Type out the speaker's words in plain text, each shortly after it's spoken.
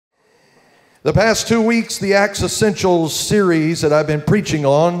The past 2 weeks, the Acts Essentials series that I've been preaching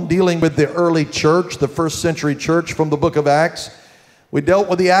on, dealing with the early church, the first century church from the book of Acts, we dealt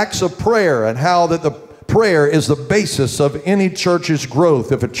with the acts of prayer and how that the prayer is the basis of any church's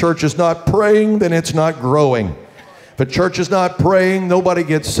growth. If a church is not praying, then it's not growing. If a church is not praying, nobody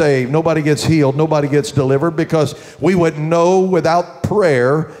gets saved, nobody gets healed, nobody gets delivered, because we wouldn't know without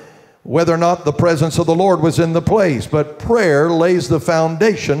prayer whether or not the presence of the Lord was in the place. But prayer lays the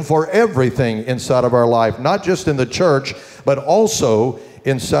foundation for everything inside of our life, not just in the church, but also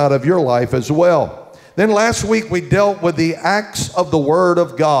inside of your life as well. Then last week we dealt with the acts of the Word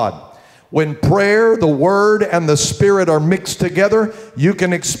of God. When prayer, the Word, and the Spirit are mixed together, you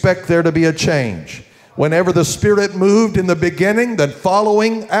can expect there to be a change. Whenever the Spirit moved in the beginning, then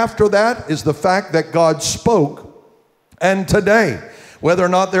following after that is the fact that God spoke. And today, whether or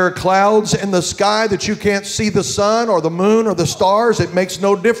not there are clouds in the sky that you can't see the sun or the moon or the stars, it makes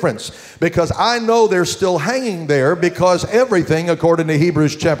no difference, because I know they're still hanging there, because everything, according to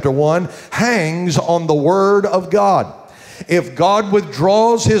Hebrews chapter 1, hangs on the Word of God. If God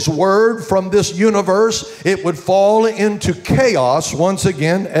withdraws His Word from this universe, it would fall into chaos once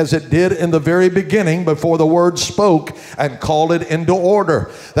again, as it did in the very beginning before the Word spoke and called it into order.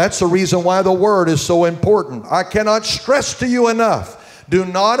 That's the reason why the Word is so important. I cannot stress to you enough, do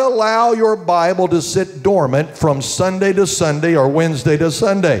not allow your Bible to sit dormant from Sunday to Sunday or Wednesday to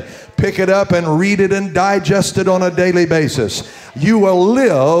Sunday. Pick it up and read it and digest it on a daily basis. You will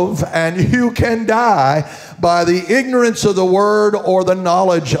live and you can die by the ignorance of the Word or the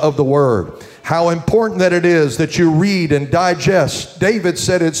knowledge of the Word. How important that it is that you read and digest. David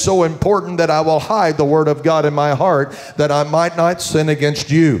said, it's so important that I will hide the Word of God in my heart, that I might not sin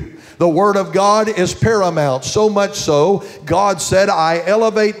against you. The Word of God is paramount, so much so, God said, I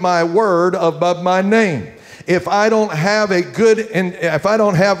elevate my Word above my name. If I don't have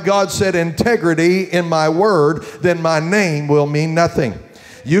God said integrity in my Word, then my name will mean nothing.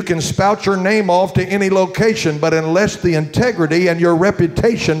 You can spout your name off to any location, but unless the integrity and your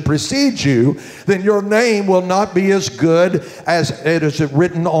reputation precedes you, then your name will not be as good as it is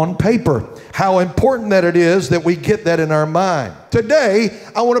written on paper. How important that it is that we get that in our mind. Today,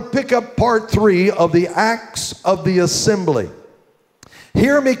 I want to pick up part 3 of the Acts of the Assembly.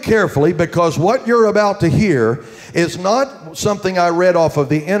 Hear me carefully, because what you're about to hear is not something I read off of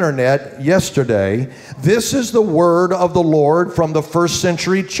the internet yesterday. This is the word of the Lord from the first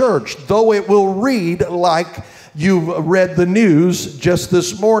century church, though it will read like you've read the news just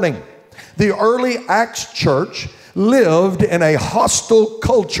this morning. The early Acts church lived in a hostile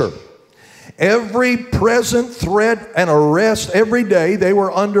culture. Every present threat and arrest, every day they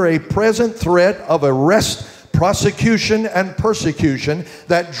were under a present threat of arrest, prosecution, and persecution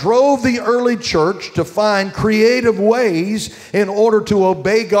that drove the early church to find creative ways in order to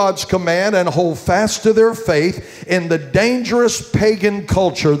obey God's command and hold fast to their faith in the dangerous pagan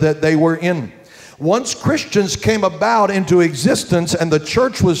culture that they were in. Once Christians came about into existence and the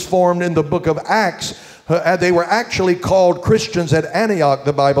church was formed in the book of Acts, they were actually called Christians at Antioch,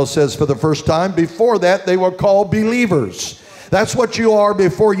 the Bible says, for the first time. Before that, they were called believers. That's what you are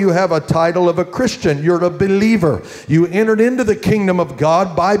before you have a title of a Christian. You're a believer. You entered into the kingdom of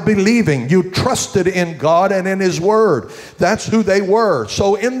God by believing. You trusted in God and in His Word. That's who they were.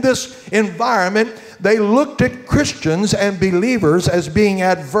 So in this environment, they looked at Christians and believers as being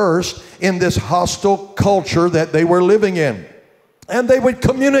adverse in this hostile culture that they were living in. And they would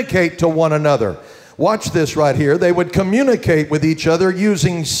communicate to one another. Watch this right here. They would communicate with each other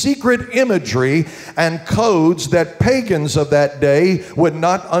using secret imagery and codes that pagans of that day would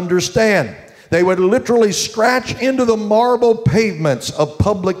not understand. They would literally scratch into the marble pavements of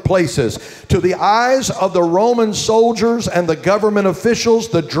public places. To the eyes of the Roman soldiers and the government officials,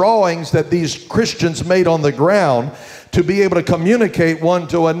 the drawings that these Christians made on the ground to be able to communicate one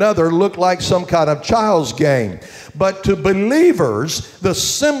to another looked like some kind of child's game. But to believers, the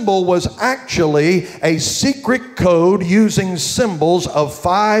symbol was actually a secret code using symbols of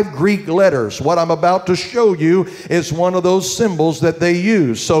 5 Greek letters. What I'm about to show you is one of those symbols that they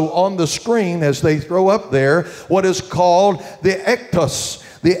use. So on the screen, as they throw up there, what is called the ektos.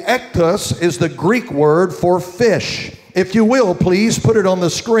 The ektos is the Greek word for fish. If you will, please put it on the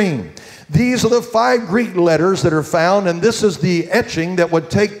screen. These are the 5 Greek letters that are found, and this is the etching that would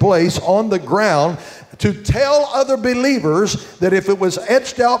take place on the ground to tell other believers that if it was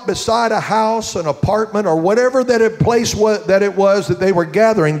etched out beside a house, an apartment, or whatever that it was that they were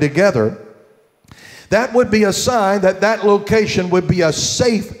gathering together, That would be a sign that that location would be a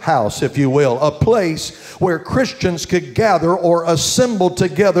safe house, if you will, a place where Christians could gather or assemble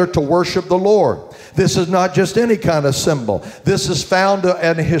together to worship the Lord. This is not just any kind of symbol. This is found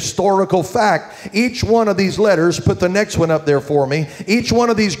in a historical fact. Each one of these letters, put the next one up there for me, each one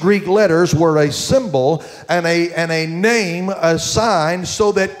of these Greek letters were a symbol and a name, a sign,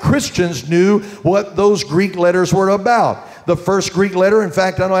 so that Christians knew what those Greek letters were about. The first Greek letter, in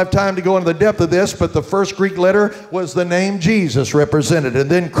fact, I don't have time to go into the depth of this, but the first Greek letter was the name Jesus represented. And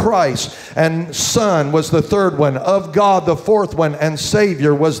then Christ and Son was the third one. Of God, the fourth one. And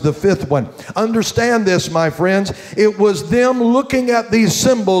Savior was the fifth one. Understand this, my friends. It was them looking at these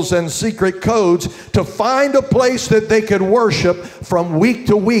symbols and secret codes to find a place that they could worship from week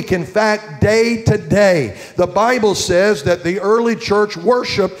to week. In fact, day to day. The Bible says that the early church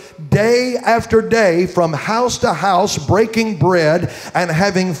worshiped day after day from house to house, breaking bread and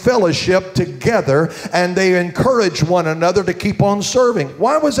having fellowship together, and they encouraged one another to keep on serving.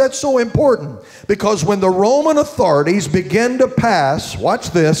 Why was that so important? Because when the Roman authorities began to pass, watch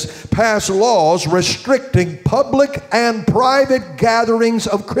this, pass laws restricting public and private gatherings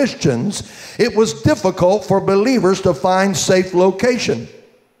of Christians, it was difficult for believers to find safe location.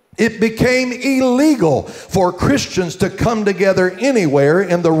 It became illegal for Christians to come together anywhere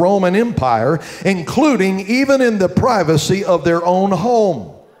in the Roman Empire, including even in the privacy of their own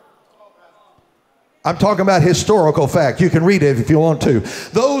home. I'm talking about historical fact. You can read it if you want to.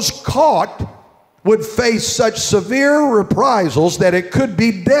 Those caught would face such severe reprisals that it could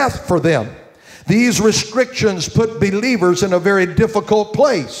be death for them. These restrictions put believers in a very difficult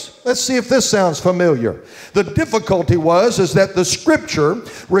place. Let's see if this sounds familiar. The difficulty is that the Scripture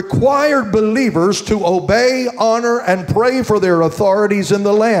required believers to obey, honor, and pray for their authorities in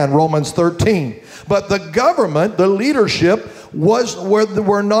the land, Romans 13. But the government, the leadership,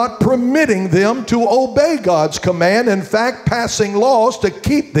 were not permitting them to obey God's command. In fact, passing laws to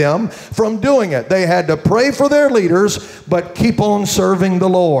keep them from doing it. They had to pray for their leaders, but keep on serving the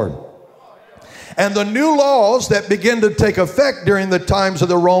Lord. And the new laws that began to take effect during the times of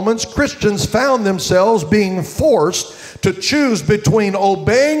the Romans, Christians found themselves being forced to choose between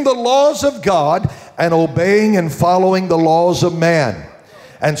obeying the laws of God and obeying and following the laws of man.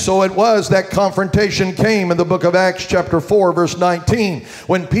 And so it was that confrontation came in the book of Acts chapter 4 verse 19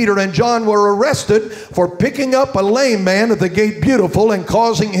 when Peter and John were arrested for picking up a lame man at the gate Beautiful and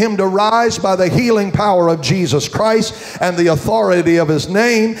causing him to rise by the healing power of Jesus Christ and the authority of his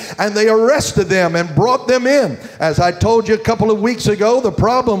name. And they arrested them and brought them in. As I told you a couple of weeks ago, the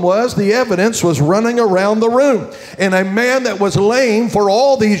problem was the evidence was running around the room. And a man that was lame for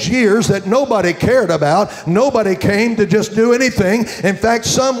all these years that nobody cared about, nobody came to just do anything. In fact,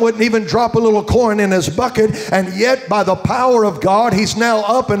 some wouldn't even drop a little coin in his bucket, and yet by the power of God, he's now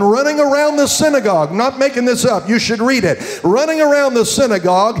up and running around the synagogue. Not making this up. You should read it. Running around the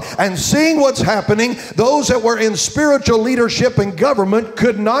synagogue and seeing what's happening. Those that were in spiritual leadership and government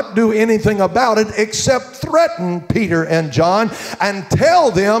could not do anything about it except threaten Peter and John and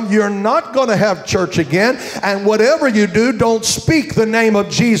tell them, you're not going to have church again, and whatever you do, don't speak the name of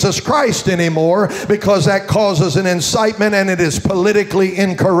Jesus Christ anymore, because that causes an incitement and it is politically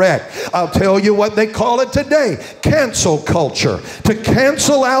incorrect. I'll tell you what they call it today: cancel culture. To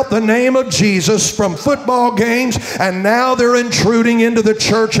cancel out the name of Jesus from football games, and now they're intruding into the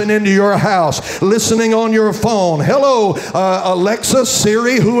church and into your house, listening on your phone. Hello, Alexa,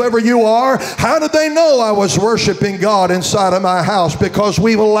 Siri, whoever you are. How did they know I was worshiping God inside of my house? Because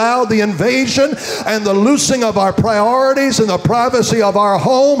we've allowed the invasion and the loosing of our priorities and the privacy of our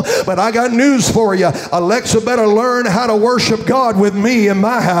home. But I got news for you. Alexa better learn how to worship God with me in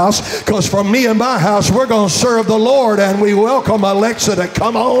my house, because for me and my house, we're going to serve the Lord, and we welcome Alexa to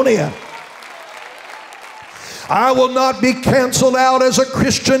come on in. I will not be canceled out as a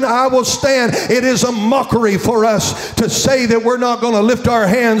Christian. I will stand. It is a mockery for us to say that we're not going to lift our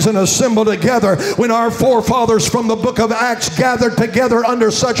hands and assemble together when our forefathers from the book of Acts gathered together under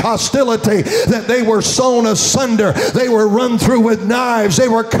such hostility that they were sewn asunder. They were run through with knives. They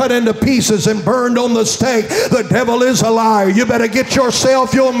were cut into pieces and burned on the stake. The devil is a liar. You better get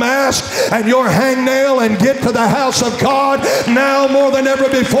yourself your mask and your hangnail and get to the house of God. Now more than ever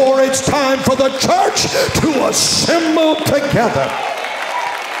before, it's time for the church to assemble together.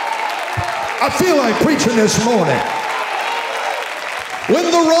 I feel like preaching this morning. When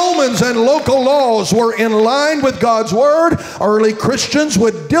the Romans and local laws were in line with God's word, early Christians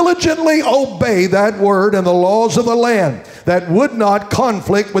would diligently obey that word and the laws of the land. that would not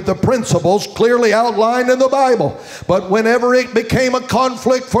conflict with the principles clearly outlined in the Bible. But whenever it became a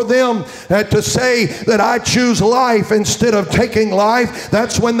conflict for them to say that I choose life instead of taking life,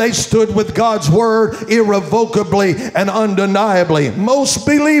 that's when they stood with God's Word irrevocably and undeniably. Most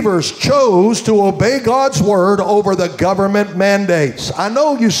believers chose to obey God's Word over the government mandates. I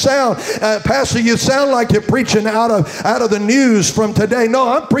know you sound, Pastor, you sound like you're preaching out of the news from today. No,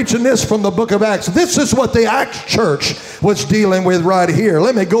 I'm preaching this from the book of Acts. This is what the Acts church was dealing with right here.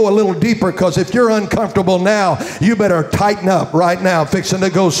 Let me go a little deeper, because if you're uncomfortable now, you better tighten up right now, fixing to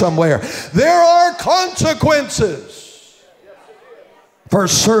go somewhere. There are consequences for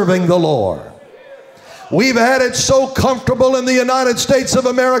serving the Lord. We've had it so comfortable in the United States of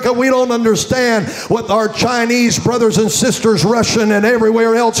America, we don't understand what our Chinese brothers and sisters, Russian and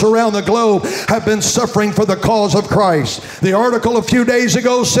everywhere else around the globe, have been suffering for the cause of Christ. The article a few days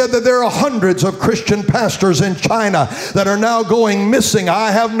ago said that there are hundreds of Christian pastors in China that are now going missing.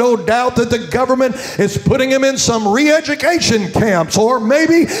 I have no doubt that the government is putting them in some re-education camps, or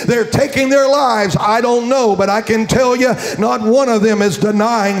maybe they're taking their lives. I don't know, but I can tell you, not one of them is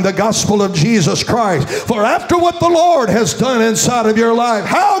denying the gospel of Jesus Christ. For after what the Lord has done inside of your life,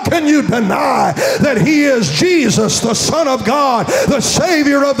 how can you deny that He is Jesus, the Son of God, the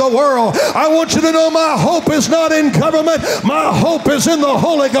Savior of the world? I want you to know my hope is not in government. My hope is in the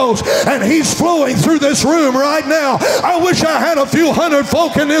Holy Ghost, and He's flowing through this room right now. I wish I had a few hundred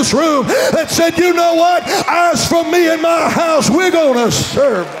folk in this room that said, you know what? As for me and my house, we're going to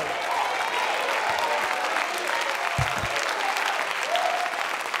serve.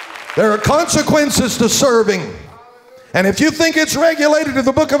 There are consequences to serving. And if you think it's regulated to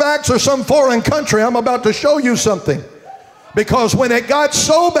the book of Acts or some foreign country, I'm about to show you something. Because when it got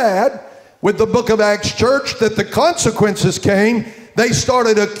so bad with the book of Acts church that the consequences came, they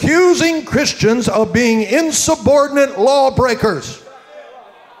started accusing Christians of being insubordinate lawbreakers.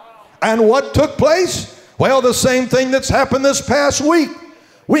 And what took place? Well, the same thing that's happened this past week.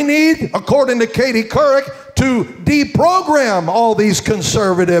 We need, according to Katie Couric, to deprogram all these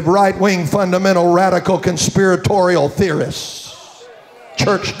conservative, right-wing, fundamental, radical, conspiratorial theorists,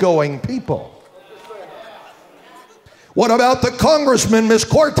 church-going people. What about the Congressman, Ms.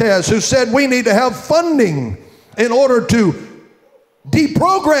 Cortez, who said we need to have funding in order to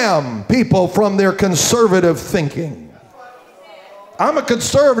deprogram people from their conservative thinking? I'm a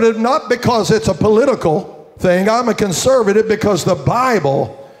conservative not because it's a political thing. I'm a conservative because the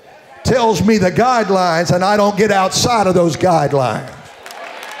Bible tells me the guidelines, and I don't get outside of those guidelines.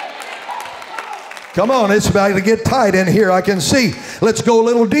 Come on, it's about to get tight in here, I can see. Let's go a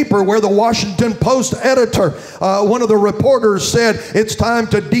little deeper, where the Washington Post editor, one of the reporters, said it's time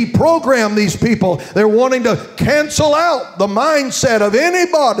to deprogram these people. They're wanting to cancel out the mindset of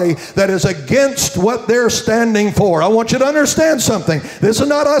anybody that is against what they're standing for. I want you to understand something. This is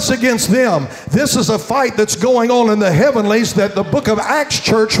not us against them. This is a fight that's going on in the heavenlies that the book of Acts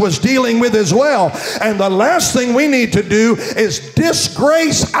church was dealing with as well. And the last thing we need to do is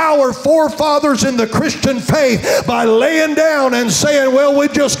disgrace our forefathers in the Christian faith by laying down and saying, well, we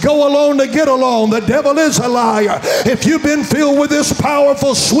just go along to get along. The devil is a liar. If you've been filled with this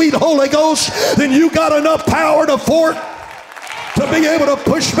powerful, sweet Holy Ghost, then you got enough power to be able to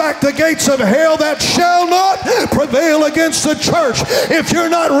push back the gates of hell that shall not prevail against the church. If you're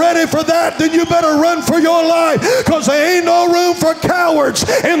not ready for that, then you better run for your life, because there ain't no room for cowards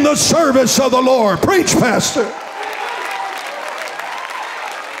in the service of the Lord. Preach, Pastor.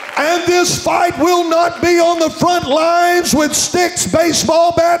 And this fight will not be on the front lines with sticks,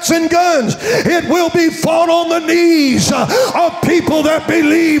 baseball bats, and guns. It will be fought on the knees of people that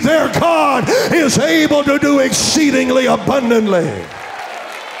believe their God is able to do exceedingly abundantly.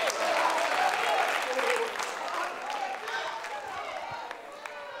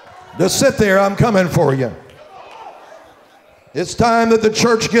 Just sit there, I'm coming for you. It's time that the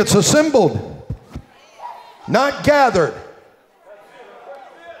church gets assembled, not gathered.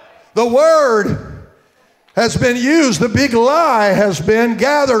 The word has been used. The big lie has been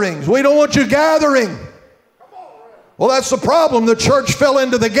gatherings. We don't want you gathering. Well, that's the problem. The church fell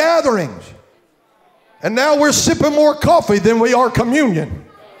into the gatherings. And now we're sipping more coffee than we are communion.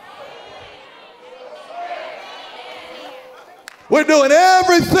 We're doing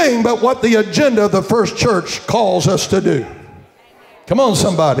everything but what the agenda of the first church calls us to do. Come on,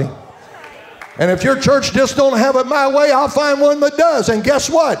 somebody. And if your church just don't have it my way, I'll find one that does. And guess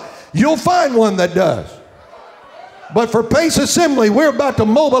what? You'll find one that does. But for Pace Assembly, we're about to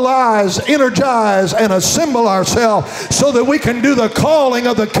mobilize, energize, and assemble ourselves so that we can do the calling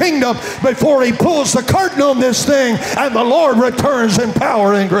of the kingdom before He pulls the curtain on this thing and the Lord returns in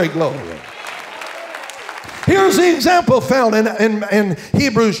power and great glory. Here's the example found in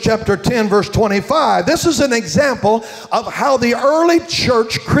Hebrews chapter 10, verse 25. This is an example of how the early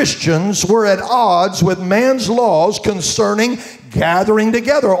church Christians were at odds with man's laws concerning gathering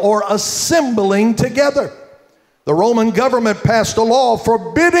together or assembling together. The Roman government passed a law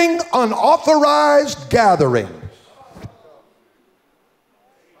forbidding unauthorized gathering.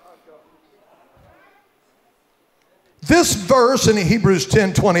 This verse in Hebrews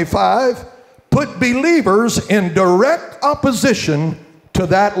 10:25 put believers in direct opposition to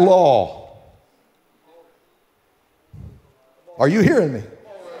that law. Are you hearing me?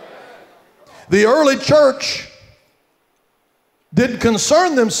 The early church didn't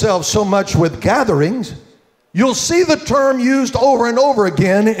concern themselves so much with gatherings. You'll see the term used over and over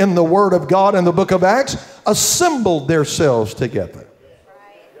again in the Word of God in the book of Acts, assembled themselves together.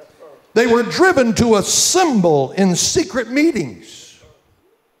 They were driven to assemble in secret meetings.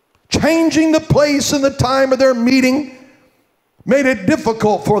 Changing the place and the time of their meeting made it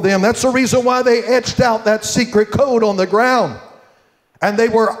difficult for them. That's the reason why they etched out that secret code on the ground. And they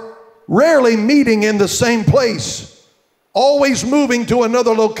were rarely meeting in the same place, always moving to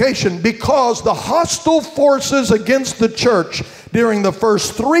another location, because the hostile forces against the church during the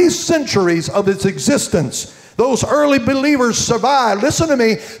first 3 centuries of its existence, those early believers survived. Listen to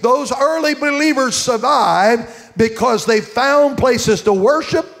me. Those early believers survived because they found places to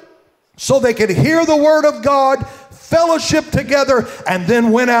worship so they could hear the Word of God, fellowship together, and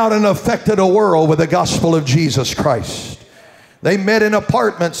then went out and affected a world with the gospel of Jesus Christ. They met in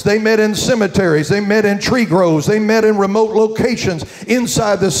apartments, they met in cemeteries, they met in tree groves, they met in remote locations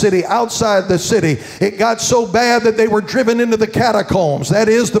inside the city, outside the city. It got so bad that they were driven into the catacombs. That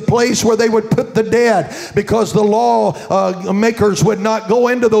is the place where they would put the dead, because the law makers would not go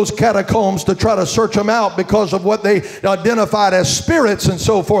into those catacombs to try to search them out because of what they identified as spirits and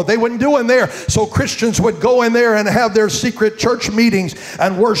so forth. They wouldn't do in there. So Christians would go in there and have their secret church meetings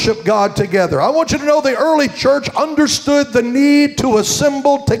and worship God together. I want you to know the early church understood the need to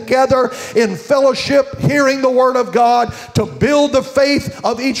assemble together in fellowship, hearing the Word of God, to build the faith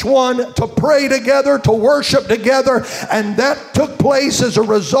of each one, to pray together, to worship together. And that took place as a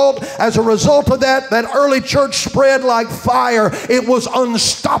result. As a result of that, that early church spread like fire. It was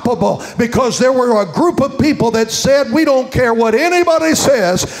unstoppable because there were a group of people that said, we don't care what anybody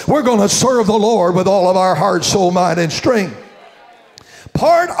says, we're going to serve the Lord with all of our heart, soul, mind, and strength.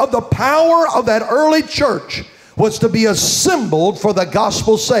 Part of the power of that early church was to be assembled for the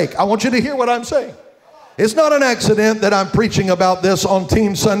gospel's sake. I want you to hear what I'm saying. It's not an accident that I'm preaching about this on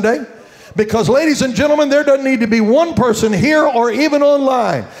Team Sunday. Because, ladies and gentlemen, there doesn't need to be one person here or even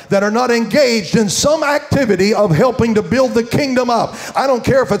online that are not engaged in some activity of helping to build the kingdom up. I don't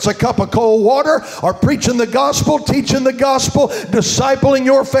care if it's a cup of cold water or preaching the gospel, teaching the gospel, discipling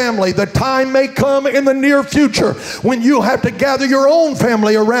your family. The time may come in the near future when you have to gather your own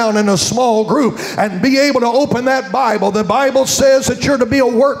family around in a small group and be able to open that Bible. The Bible says that you're to be a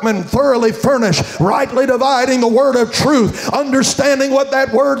workman, thoroughly furnished, rightly dividing the word of truth, understanding what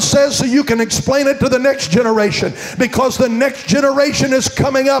that word says so you can explain it to the next generation, because the next generation is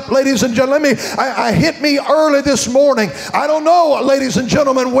coming up. Ladies and gentlemen, I hit me early this morning. I don't know, ladies and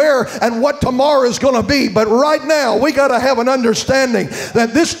gentlemen, where and what tomorrow is going to be, but right now we got to have an understanding that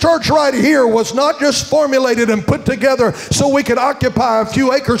this church right here was not just formulated and put together so we could occupy a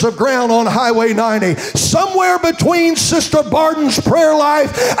few acres of ground on Highway 90. Somewhere between Sister Barton's prayer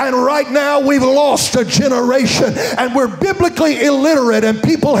life and right now, we've lost a generation, and we're biblically illiterate, and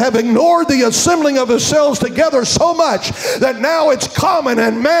people have ignored the assembling of themselves together so much that now it's common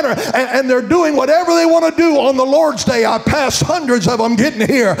and manner, and they're doing whatever they want to do on the Lord's Day. I passed hundreds of them getting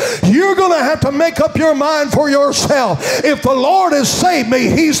here. You're going to have to make up your mind for yourself. If the Lord has saved me,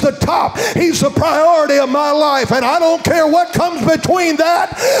 He's the top. He's the priority of my life, and I don't care what comes between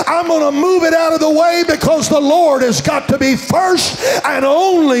that. I'm going to move it out of the way because the Lord has got to be first and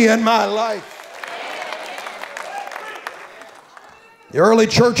only in my life. The early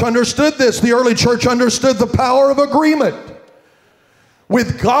church understood this. The early church understood the power of agreement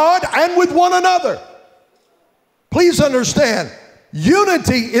with God and with one another. Please understand,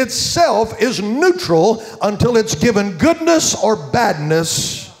 unity itself is neutral until it's given goodness or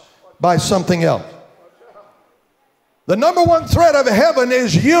badness by something else. The number one threat of heaven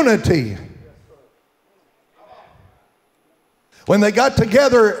is unity. When they got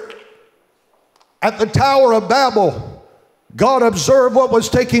together at the Tower of Babel, God observed what was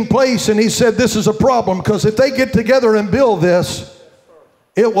taking place, and He said, this is a problem, because if they get together and build this,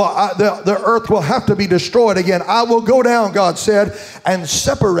 the earth will have to be destroyed again. I will go down, God said, and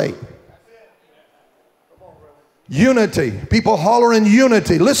separate. Unity. People hollering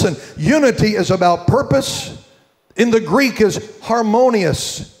unity. Listen, unity is about purpose. in the Greek is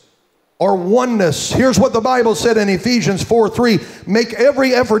harmonious or oneness. Here's what the Bible said in Ephesians 4:3. Make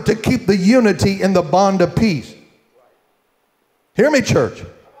every effort to keep the unity in the bond of peace. Hear me, church.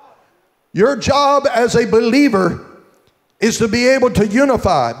 Your job as a believer is to be able to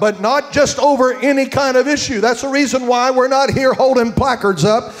unify, but not just over any kind of issue. That's the reason why we're not here holding placards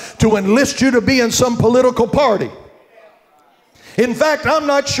up to enlist you to be in some political party. In fact, I'm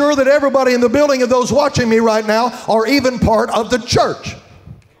not sure that everybody in the building and those watching me right now are even part of the church.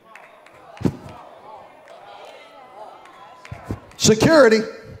 Security.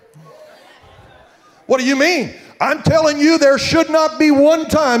 What do you mean? I'm telling you, there should not be one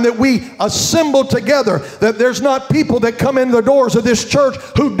time that we assemble together that there's not people that come in the doors of this church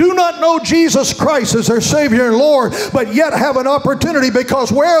who do not know Jesus Christ as their Savior and Lord, but yet have an opportunity,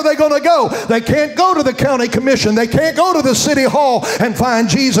 because where are they going to go? They can't go to the county commission. They can't go to the city hall and find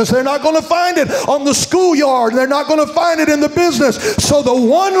Jesus. They're not going to find it on the schoolyard. They're not going to find it in the business. So the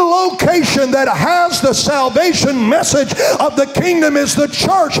one location that has the salvation message of the kingdom is the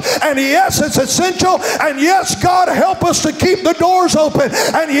church. And yes, it's essential. And yes, God, help us to keep the doors open.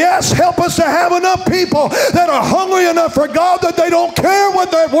 And yes, help us to have enough people that are hungry enough for God that they don't care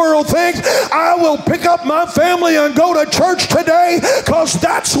what that world thinks. I will pick up my family and go to church today because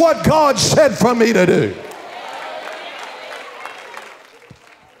that's what God said for me to do.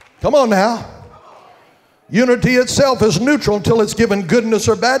 Come on now. Unity itself is neutral until it's given goodness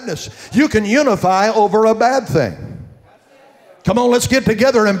or badness. You can unify over a bad thing. Come on, let's get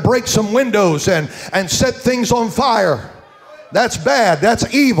together and break some windows and set things on fire. That's bad.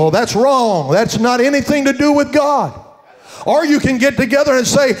 That's evil. That's wrong. That's not anything to do with God. Or you can get together and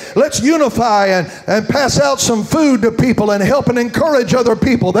say, let's unify and pass out some food to people and help and encourage other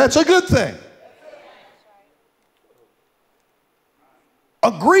people. That's a good thing.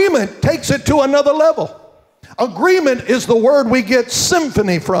 Agreement takes it to another level. Agreement is the word we get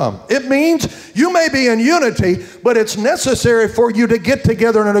symphony from. It means you may be in unity, but it's necessary for you to get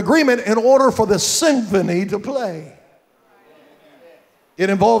together in an agreement in order for the symphony to play. It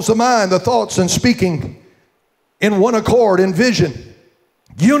involves the mind, the thoughts, and speaking in one accord, in vision.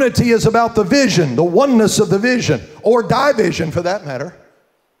 Unity is about the vision, the oneness of the vision, or division for that matter.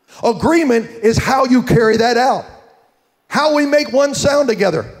 Agreement is how you carry that out, how we make one sound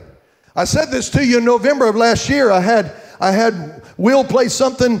together. I said this to you in November of last year. I had Will play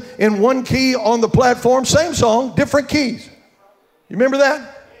something in one key on the platform, same song, different keys. You remember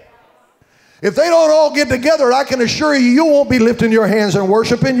that? If they don't all get together, I can assure you, you won't be lifting your hands and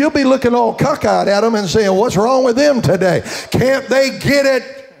worshiping. You'll be looking all cockeyed at them and saying, what's wrong with them today? Can't they get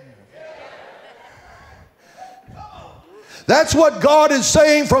it? That's what God is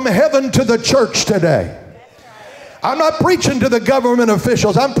saying from heaven to the church today. I'm not preaching to the government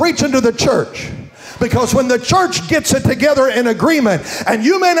officials. I'm preaching to the church. Because when the church gets it together in agreement, and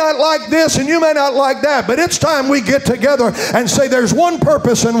you may not like this and you may not like that, but it's time we get together and say there's one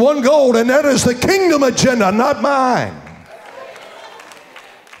purpose and one goal, and that is the kingdom agenda, not mine.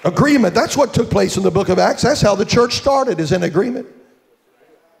 Agreement. That's what took place in the book of Acts. That's how the church started, is in agreement.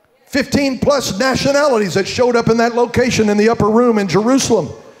 15 plus nationalities that showed up in that location in the upper room in Jerusalem.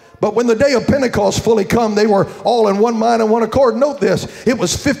 But when the day of Pentecost fully come, they were all in one mind and one accord. Note this, it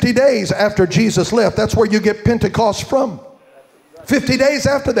was 50 days after Jesus left. That's where you get Pentecost from. 50 days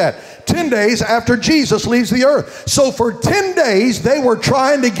after that. 10 days after Jesus leaves the earth. So for 10 days, they were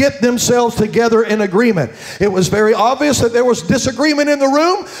trying to get themselves together in agreement. It was very obvious that there was disagreement in the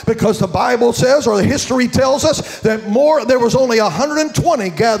room, because the Bible says, or the history tells us, that there was only 120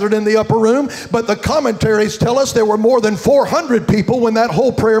 gathered in the upper room, but the commentaries tell us there were more than 400 people when that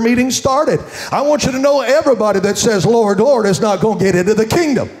whole prayer meeting started. I want you to know, everybody that says, Lord, Lord, is not going to get into the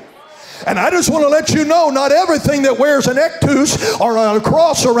kingdom. And I just want to let you know, not everything that wears an ectus or a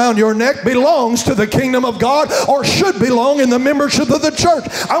cross around your neck belongs to the kingdom of God, or should belong in the membership of the church.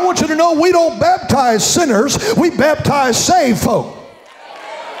 I want you to know, we don't baptize sinners, we baptize saved folk.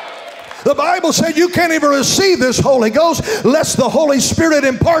 The Bible said you can't even receive this Holy Ghost lest the Holy Spirit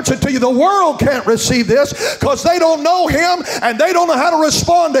imparts it to you. The world can't receive this because they don't know Him and they don't know how to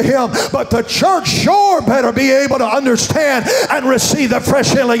respond to Him. But the church sure better be able to understand and receive the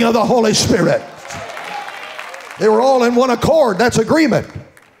fresh healing of the Holy Spirit. They were all in one accord. That's agreement.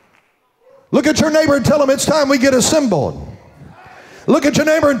 Look at your neighbor and tell them it's time we get assembled. Look at your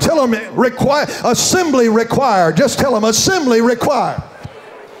neighbor and tell them assembly required. Just tell them assembly required.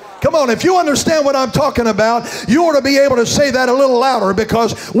 Come on, if you understand what I'm talking about, you ought to be able to say that a little louder,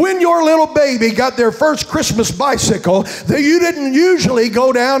 because when your little baby got their first Christmas bicycle, you didn't usually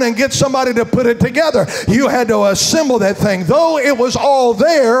go down and get somebody to put it together. You had to assemble that thing. Though it was all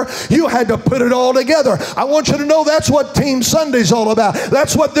there, you had to put it all together. I want you to know that's what Team Sunday's all about.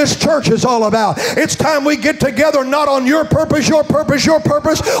 That's what this church is all about. It's time we get together, not on your purpose,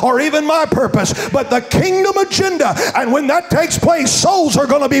 or even my purpose, but the kingdom agenda. And when that takes place, souls are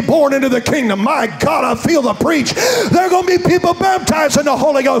going to be born into the kingdom. My God, I feel the preach. There are going to be people baptized in the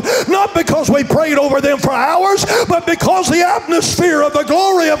Holy Ghost, not because we prayed over them for hours, but because the atmosphere of the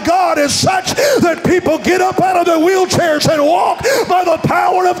glory of God is such that people get up out of their wheelchairs and walk by the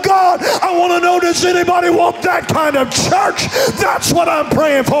power of God. I want to know, does anybody want that kind of church? That's what I'm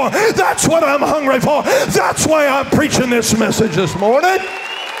praying for. That's what I'm hungry for. That's why I'm preaching this message this morning.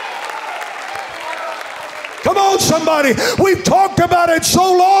 Come on, somebody. We've talked about it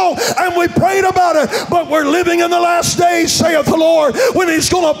so long and we prayed about it, but we're living in the last days, saith the Lord, when He's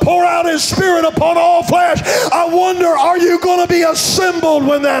going to pour out His Spirit upon all flesh. I wonder, are you going to be assembled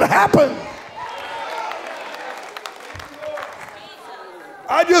when that happens?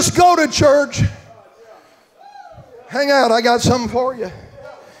 I just go to church. Hang out, I got something for you.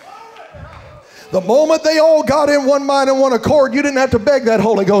 The moment they all got in one mind and one accord, you didn't have to beg that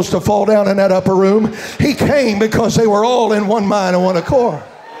Holy Ghost to fall down in that upper room. He came because they were all in one mind and one accord.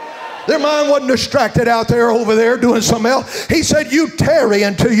 Their mind wasn't distracted out there over there doing something else. He said, you tarry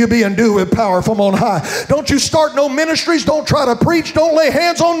until you be endued with power from on high. Don't you start no ministries. Don't try to preach. Don't lay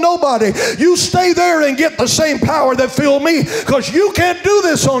hands on nobody. You stay there and get the same power that filled me, because you can't do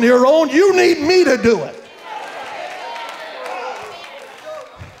this on your own. You need me to do it.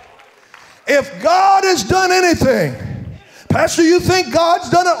 If God has done anything, Pastor, you think God's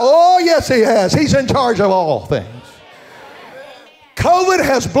done it? Oh, yes, He has. He's in charge of all things. COVID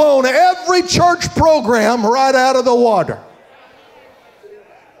has blown every church program right out of the water.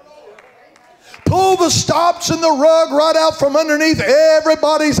 Pull the stops and the rug right out from underneath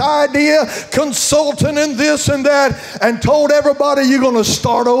everybody's idea, consulting and this and that, and told everybody you're going to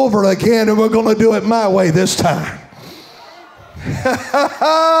start over again and we're going to do it my way this time.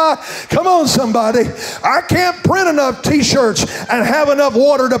 Come on, somebody. I can't print enough t-shirts and have enough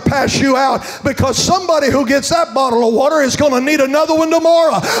water to pass you out, because somebody who gets that bottle of water is going to need another one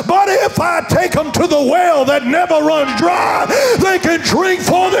tomorrow. But if I take them to the well that never runs dry, they can drink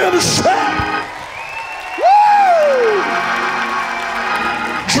for themselves. Woo!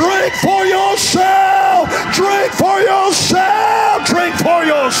 Drink for yourself. Drink for yourself. Drink for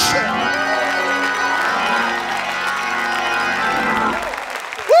yourself.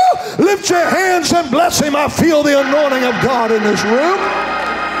 Lift your hands and bless Him. I feel the anointing of God in this room.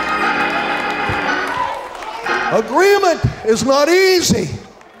 Agreement is not easy.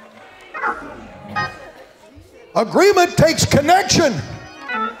 Agreement takes connection.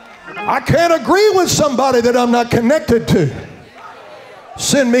 I can't agree with somebody that I'm not connected to.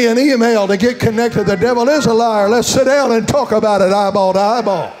 Send me an email to get connected. The devil is a liar. Let's sit down and talk about it eyeball to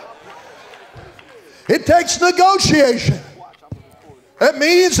eyeball. It takes negotiation. That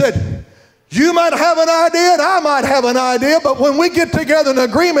means that you might have an idea and I might have an idea, but when we get together in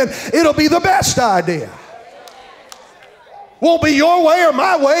agreement, it'll be the best idea. Won't be your way or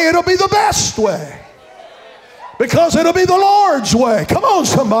my way, it'll be the best way. Because it'll be the Lord's way. Come on,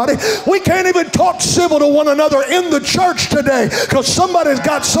 somebody. We can't even talk civil to one another in the church today, because somebody's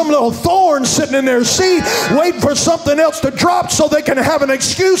got some little thorn sitting in their seat waiting for something else to drop so they can have an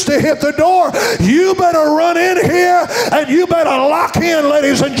excuse to hit the door. You better run in here and you better lock in,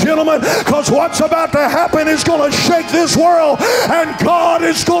 ladies and gentlemen, because what's about to happen is going to shake this world, and God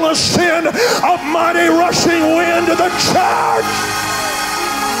is going to send a mighty rushing wind to the church.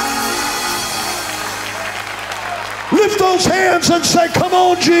 Lift those hands and say, come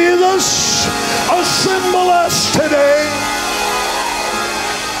on, Jesus, assemble us today.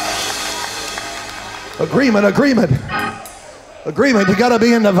 Agreement, agreement. Agreement, you got to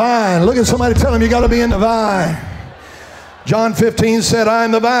be in the vine. Look at somebody, tell them you got to be in the vine. John 15 said, I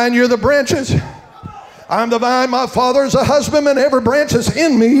am the vine, you're the branches. I am the vine, my Father is a husbandman. Every branch is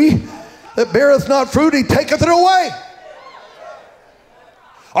in me that beareth not fruit, He taketh it away.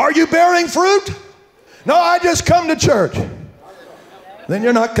 Are you bearing fruit? No, I just come to church. Then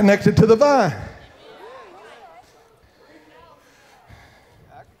you're not connected to the vine.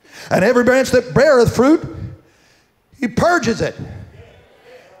 And every branch that beareth fruit, He purges it.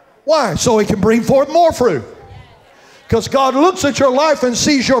 Why? So He can bring forth more fruit. Because God looks at your life and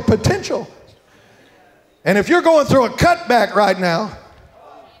sees your potential. And if you're going through a cutback right now,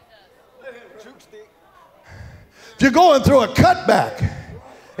 if you're going through a cutback,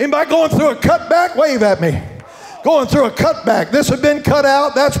 Anybody going through a cutback? Wave at me. Going through a cutback. This has been cut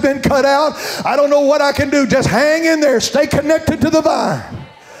out. That's been cut out. I don't know what I can do. Just hang in there. Stay connected to the vine.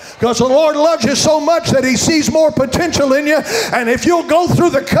 Because the Lord loves you so much that He sees more potential in you. And if you'll go through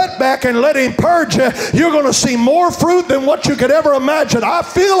the cutback and let Him purge you, you're going to see more fruit than what you could ever imagine. I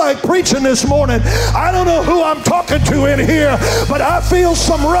feel like preaching this morning. I don't know who I'm talking to in here, but I feel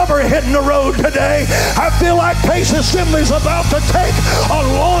some rubber hitting the road today. I feel like Pace Assembly's about to take a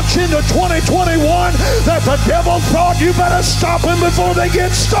launch into 2021 that the devil thought you better stop him before they get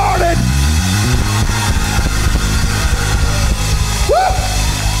started. Woo!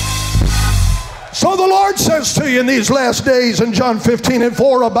 So the Lord says to you in these last days in John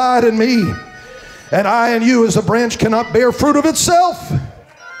 15:4, abide in me, and I in you, as a branch cannot bear fruit of itself,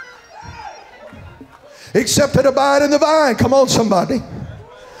 except it abide in the vine. Come on, somebody.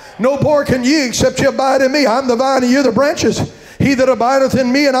 No more can ye except ye abide in me. I'm the vine and you the branches. He that abideth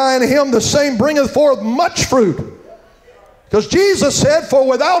in me and I in him, the same bringeth forth much fruit. Because Jesus said, for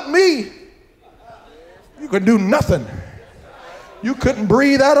without me, you could do nothing. You couldn't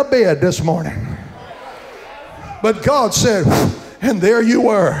breathe out of bed this morning. But God said, and there you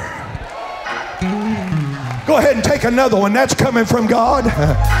were. Go ahead and take another one. That's coming from God.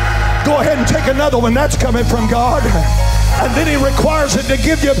 Go ahead and take another one. That's coming from God. And then He requires it to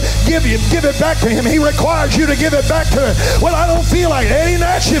give it back to Him. He requires you to give it back to Him. Well, I don't feel like it. Eddie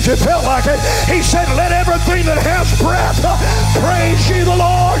Nash, if you felt like it. He said, let everything that has breath praise ye the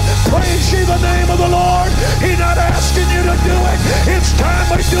Lord. Praise ye the name of the Lord. He's not asking you to do it. It's time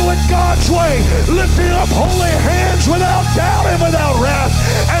we do it God's way. Lifting up holy hands without doubt and without wrath,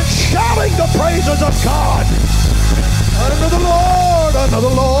 and shouting the praises of God. Unto the Lord, unto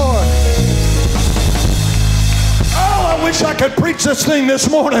the Lord. Oh, I wish I could preach this thing this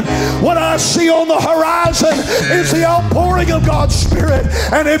morning. What I see on the horizon is the outpouring of God's Spirit.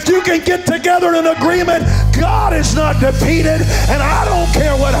 And if you can get together in agreement, God is not defeated. And I don't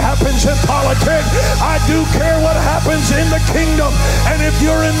care what happens in politics. I do care what happens in the kingdom. And if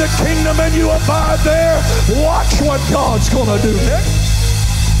you're in the kingdom and you abide there, watch what God's going to do next.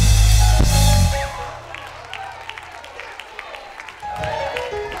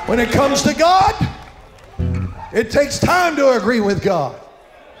 When it comes to God, it takes time to agree with God.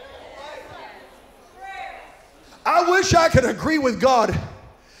 I wish I could agree with God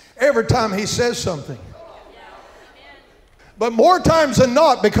every time He says something. But more times than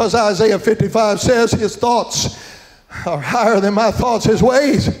not, because Isaiah 55 says His thoughts are higher than my thoughts, His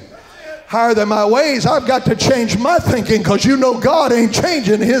ways higher than my ways, I've got to change my thinking, because you know God ain't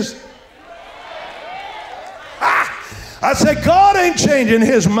changing His. I said, God ain't changing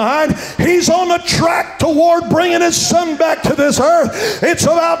His mind. He's on the track toward bringing His Son back to this earth. It's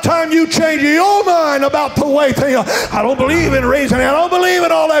about time you change your mind about the way things are. I don't believe in raising hand. I don't believe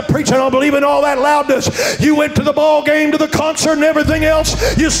in all that preaching. I don't believe in all that loudness. You went to the ball game, to the concert, and everything else.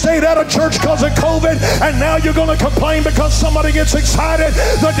 You stayed out of church because of COVID, and now you're going to complain because somebody gets excited.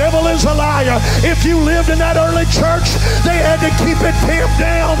 The devil is a liar. If you lived in that early church, they had to keep it tamped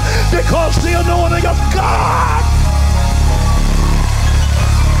down because the anointing of God.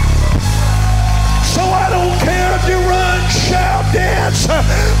 So I don't care if you run, shout, dance,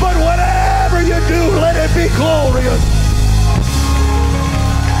 but whatever you do, let it be glorious.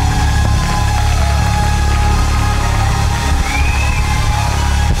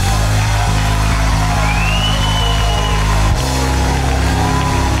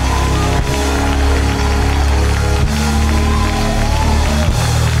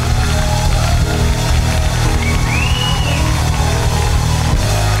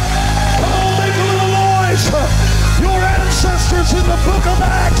 In the book of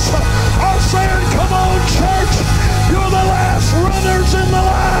Acts are saying, come on, church, you're the last runners in the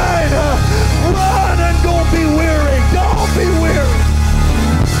line. Run and don't be weary. Don't be weary.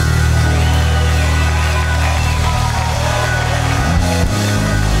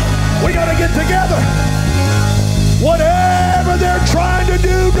 We got to get together. Whatever they're trying to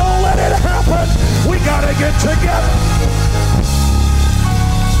do, don't let it happen. We got to get together.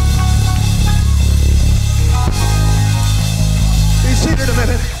 Seated a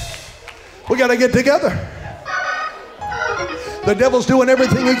minute. We got to get together. The devil's doing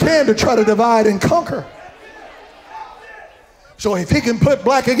everything he can to try to divide and conquer. So if he can put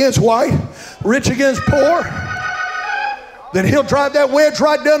black against white, rich against poor, then he'll drive that wedge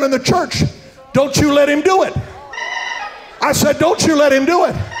right down in the church. Don't you let him do it. I said, don't you let him do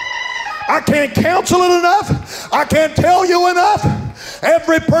it. I can't counsel it enough. I can't tell you enough.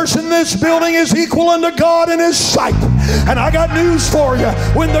 Every person in this building is equal unto God in His sight. And I got news for you.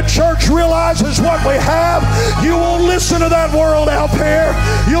 When the church realizes what we have, you won't listen to that world out there.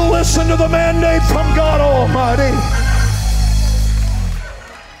 You'll listen to the mandate from God Almighty.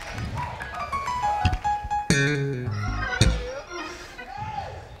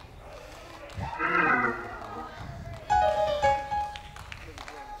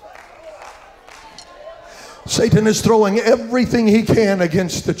 Satan is throwing everything he can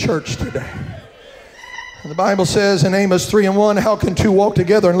against the church today. The Bible says in Amos 3:1, how can two walk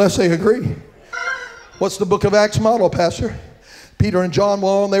together unless they agree? What's the book of Acts model, Pastor? Peter and John were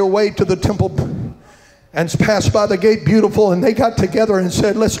on their way to the temple and passed by the gate beautiful, and they got together and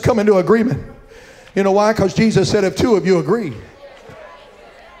said, let's come into agreement. You know why? Because Jesus said, if two of you agree,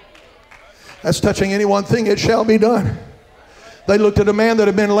 as touching any one thing, it shall be done. They looked at a man that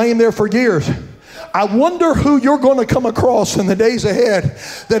had been lame there for years. I wonder who you're going to come across in the days ahead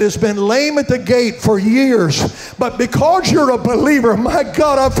that has been lame at the gate for years. But because you're a believer, my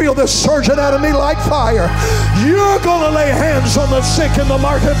God, I feel this surging out of me like fire. You're going to lay hands on the sick in the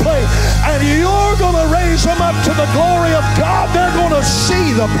marketplace, and you're going to raise them up to the glory of God. They're going to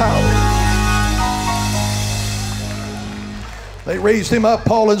see the power. They raised him up.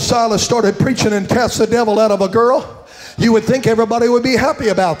 Paul and Silas started preaching and cast the devil out of a girl. You would think everybody would be happy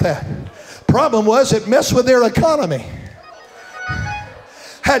about that. Problem was, it messed with their economy.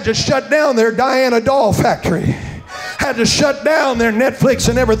 Had to shut down their Diana doll factory. Had to shut down their Netflix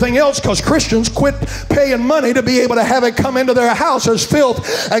and everything else because Christians quit paying money to be able to have it come into their house as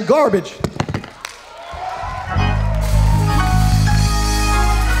filth and garbage.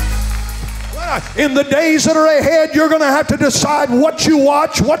 In the days that are ahead, you're going to have to decide what you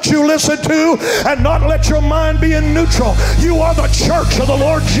watch, what you listen to, and not let your mind be in neutral. You are the church of the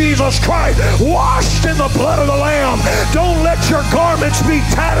Lord Jesus Christ, washed in the blood of the Lamb. Don't let your garments be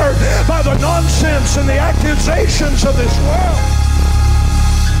tattered by the nonsense and the accusations of this world.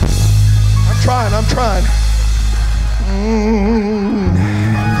 I'm trying.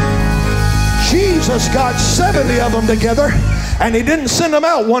 Jesus got 70 of them together, and he didn't send them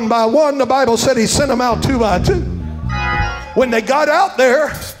out one by one. The Bible said he sent them out two by two. When they got out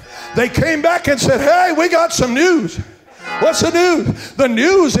there, they came back and said, hey, we got some news. What's the news? The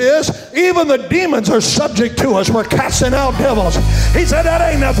news is even the demons are subject to us. We're casting out devils. He said, that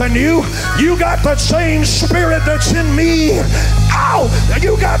ain't nothing new. You got the same spirit that's in me. Ow!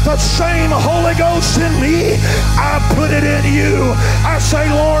 You got the same Holy Ghost in me. I put it in you. I say,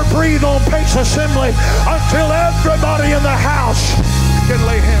 Lord, breathe on Pace Assembly until everybody in the house can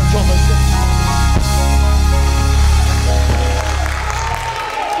lay hands on the sick.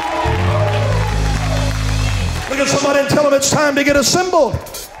 Look at somebody and tell them it's time to get assembled.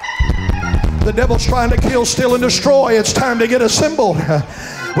 The devil's trying to kill, steal, and destroy. It's time to get assembled.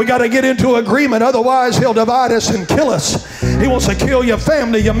 We got to get into agreement. Otherwise, he'll divide us and kill us. He wants to kill your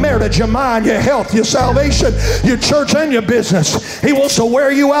family, your marriage, your mind, your health, your salvation, your church, and your business. He wants to wear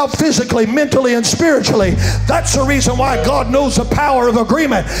you out physically, mentally, and spiritually. That's the reason why God knows the power of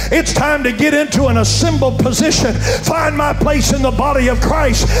agreement. It's time to get into an assembled position, find my place in the body of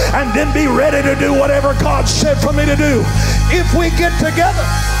Christ, and then be ready to do whatever God said for me to do. If we get together,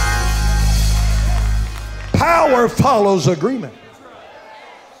 power follows agreement.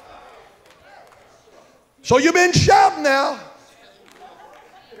 So you've been shouting now.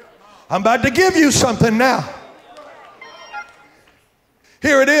 I'm about to give you something now.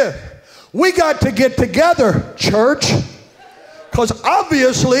 Here it is. We got to get together, church, because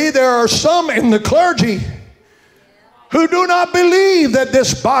obviously there are some in the clergy who do not believe that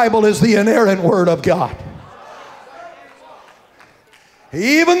this Bible is the inerrant Word of God.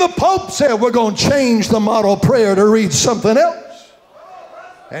 Even the Pope said we're going to change the model prayer to read something else.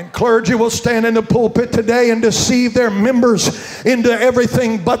 And clergy will stand in the pulpit today and deceive their members into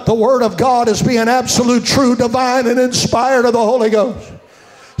everything but the Word of God as being absolute, true, divine, and inspired of the Holy Ghost.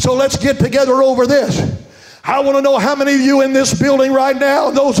 So let's get together over this. I want to know how many of you in this building right now,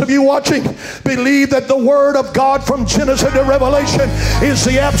 and those of you watching, believe that the Word of God from Genesis to Revelation is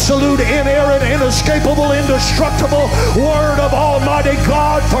the absolute, inerrant, inescapable, indestructible Word of Almighty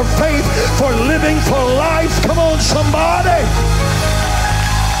God for faith, for living, for life. Come on, somebody.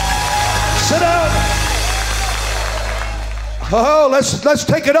 Sit down. Oh, let's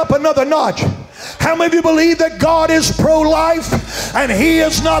take it up another notch. How many of you believe that God is pro-life and He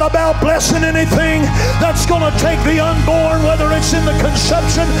is not about blessing anything that's going to take the unborn, whether it's in the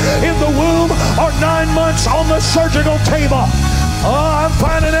conception, in the womb, or 9 months on the surgical table? Oh, I'm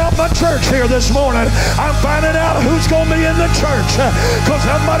finding out my church here this morning. I'm finding out who's going to be in the church because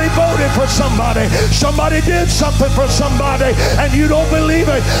somebody voted for somebody. Somebody did something for somebody and you don't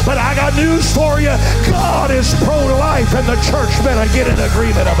believe it. But I got news for you. God is pro-life and the church better get in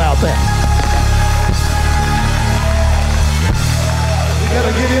agreement about that. We got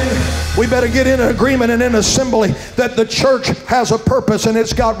to get We better get in agreement and in assembly that the church has a purpose, and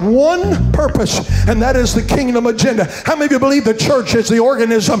it's got one purpose, and that is the kingdom agenda. How many of you believe the church is the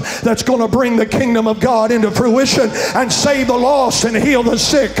organism that's going to bring the kingdom of God into fruition and save the lost and heal the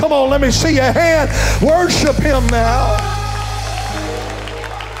sick? Come on, let me see your hand. Worship him now.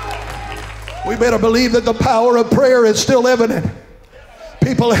 We better believe that the power of prayer is still evident.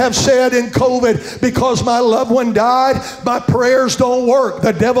 People have said in COVID, because my loved one died, my prayers don't work.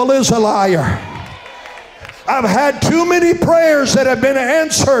 The devil is a liar. I've had too many prayers that have been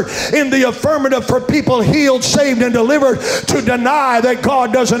answered in the affirmative for people healed, saved, and delivered to deny that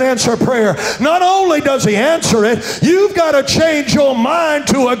God doesn't answer prayer. Not only does he answer it, you've got to change your mind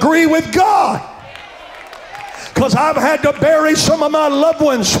to agree with God. Because I've had to bury some of my loved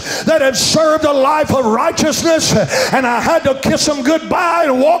ones that have served a life of righteousness, and I had to kiss them goodbye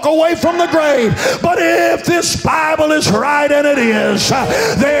and walk away from the grave. But if this Bible is right, and it is,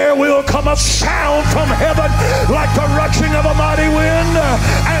 there will come a sound from heaven like the rushing of a mighty wind,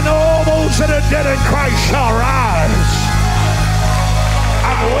 and all those that are dead in Christ shall rise.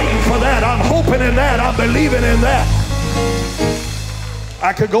 I'm waiting for that. I'm hoping in that. I'm believing in that.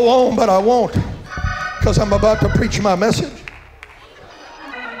 I could go on, but I won't, because I'm about to preach my message.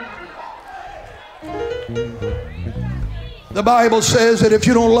 The Bible says that if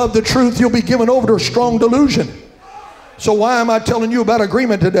you don't love the truth, you'll be given over to a strong delusion. So why am I telling you about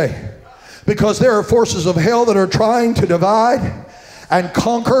agreement today? Because there are forces of hell that are trying to divide and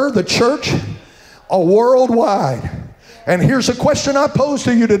conquer the church worldwide. And here's a question I pose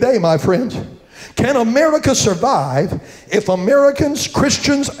to you today, my friends. Can America survive if Americans,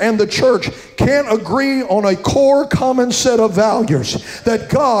 Christians, and the church can't agree on a core common set of values? That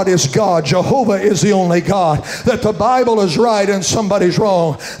God is God, Jehovah is the only God, that the Bible is right and somebody's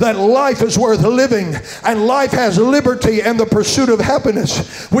wrong, that life is worth living and life has liberty and the pursuit of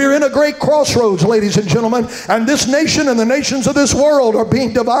happiness. We're in a great crossroads, ladies and gentlemen, and this nation and the nations of this world are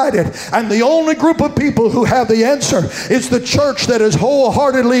being divided, and the only group of people who have the answer is the church that is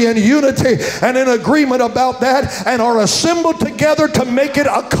wholeheartedly in unity and in agreement about that and are assembled together to make it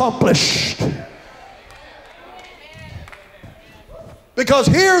accomplished. Because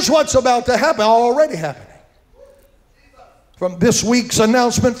here's what's about to happen, already happening. From this week's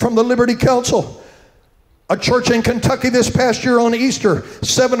announcement from the Liberty Council, a church in Kentucky this past year on Easter,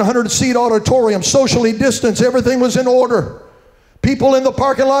 700-seat auditorium, socially distanced, everything was in order. People in the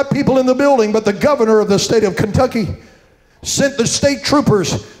parking lot, people in the building, but the governor of the state of Kentucky sent the state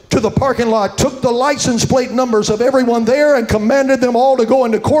troopers to the parking lot, took the license plate numbers of everyone there and commanded them all to go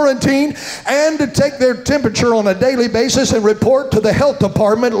into quarantine and to take their temperature on a daily basis and report to the health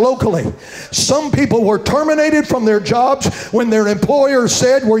department locally. Some people were terminated from their jobs when their employer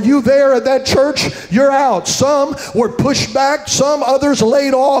said, "Were you there at that church? You're out." Some were pushed back, some others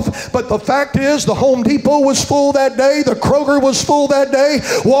laid off. But the fact is, the Home Depot was full that day, the Kroger was full that day,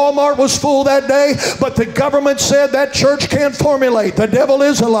 Walmart was full that day, but the government said that church can't formulate. The devil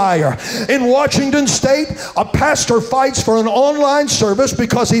is a liar. In Washington State, a pastor fights for an online service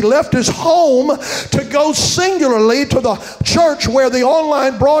because he left his home to go singularly to the church where the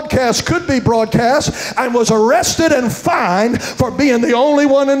online broadcast could be broadcast, and was arrested and fined for being the only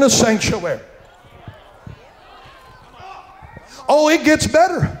one in the sanctuary. Oh, it gets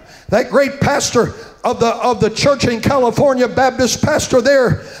better. That great pastor of the church in California, Baptist pastor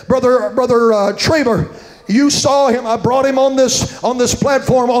there, Brother Traber, you saw him. I brought him on this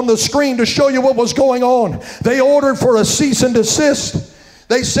platform on the screen to show you what was going on. They ordered for a cease and desist.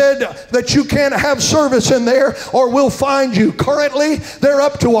 They said that you can't have service in there or we'll fine you. Currently, they're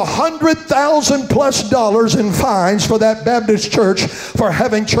up to $100,000+ in fines for that Baptist church for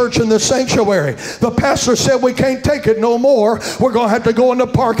having church in the sanctuary. The pastor said, "We can't take it no more. We're going to have to go in the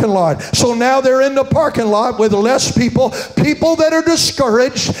parking lot." So now they're in the parking lot with less people, people that are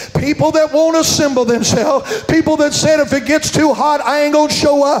discouraged, people that won't assemble themselves, people that said, "If it gets too hot, I ain't going to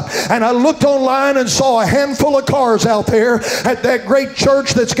show up." And I looked online and saw a handful of cars out there at that great church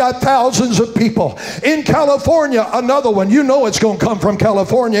that's got thousands of people. In California, another one, you know it's going to come from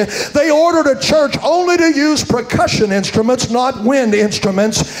California. They ordered a church only to use percussion instruments, not wind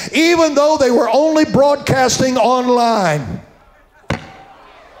instruments, even though they were only broadcasting online.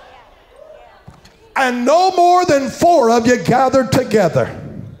 And no more than 4 of you gathered together.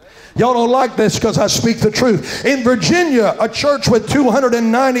 Y'all don't like this because I speak the truth. In Virginia, a church with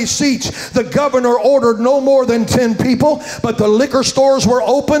 290 seats, the governor ordered no more than 10 people, but the liquor stores were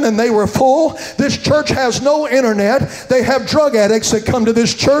open and they were full. This church has no internet. They have drug addicts that come to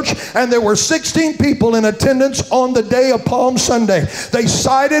this church, and there were 16 people in attendance on the day of Palm Sunday. They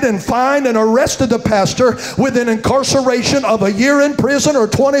cited and fined and arrested the pastor with an incarceration of a year in prison or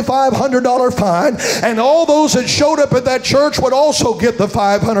 $2,500 fine, and all those that showed up at that church would also get the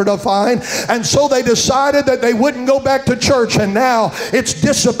 $500 fine. And so they decided that they wouldn't go back to church, and now it's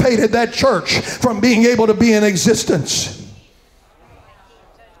dissipated that church from being able to be in existence.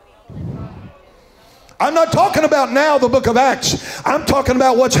 I'm not talking about now the book of Acts. I'm talking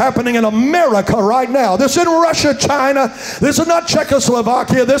about what's happening in America right now. This isn't Russia, China. This is not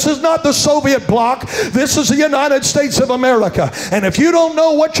Czechoslovakia. This is not the Soviet bloc. This is the United States of America. And if you don't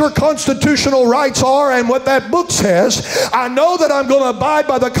know what your constitutional rights are and what that book says, I know that I'm going to abide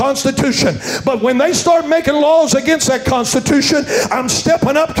by the Constitution. But when they start making laws against that Constitution, I'm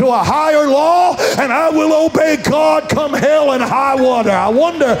stepping up to a higher law, and I will obey God come hell and high water. I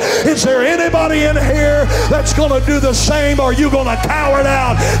wonder, is there anybody in here that's going to do the same, or are you going to cower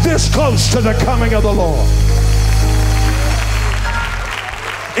down this close to the coming of the Lord?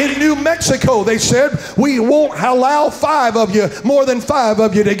 In New Mexico, they said, we won't allow more than five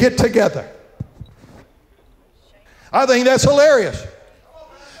of you to get together. I think that's hilarious.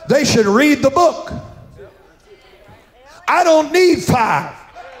 They should read the book. I don't need 5.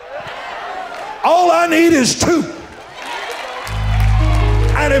 All I need is 2.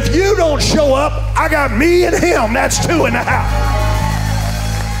 And if you don't show up, I got me and him. That's 2 in the house.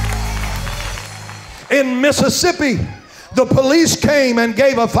 In Mississippi, the police came and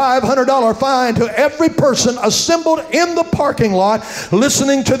gave a $500 fine to every person assembled in the parking lot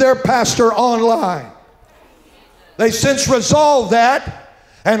listening to their pastor online. They since resolved that,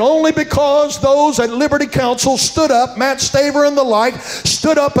 and only because those at Liberty Counsel stood up, Matt Staver and the like,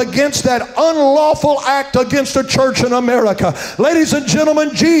 stood up against that unlawful act against the church in America. Ladies and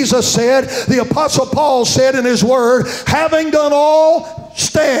gentlemen, Jesus said, the Apostle Paul said in his word, having done all,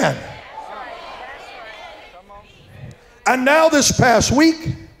 stand. And now this past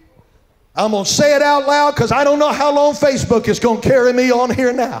week, I'm going to say it out loud because I don't know how long Facebook is going to carry me on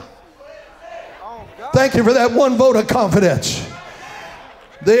here now. Thank you for that one vote of confidence.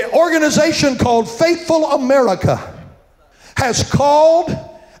 The organization called Faithful America has called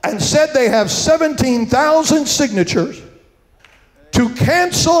and said they have 17,000 signatures to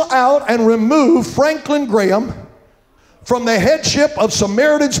cancel out and remove Franklin Graham from the headship of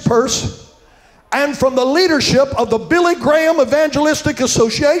Samaritan's Purse and from the leadership of the Billy Graham Evangelistic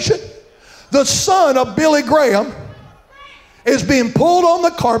Association. The son of Billy Graham is being pulled on the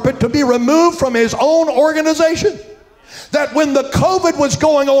carpet to be removed from his own organization. That when the COVID was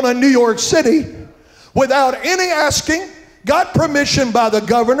going on in New York City, without any asking, got permission by the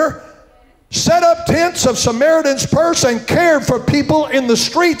governor, set up tents of Samaritan's Purse and cared for people in the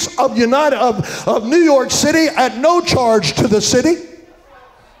streets of New York City at no charge to the city.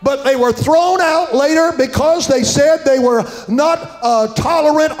 But they were thrown out later because they said they were not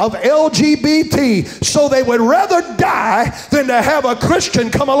tolerant of LGBT. So they would rather die than to have a Christian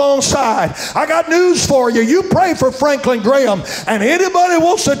come alongside. I got news for you. You pray for Franklin Graham, and anybody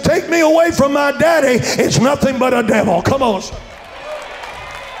wants to take me away from my daddy, it's nothing but a devil. Come on.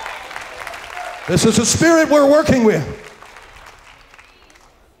 This is the spirit we're working with.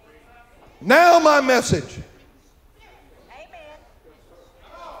 Now my message.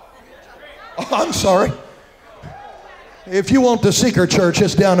 Oh, I'm sorry. If you want the Seeker Church,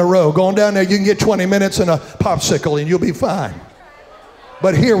 it's down the road. Going down there, you can get 20 minutes and a popsicle and you'll be fine.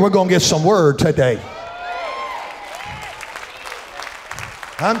 But here we're going to get some word today.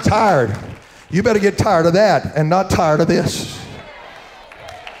 I'm tired. You better get tired of that and not tired of this.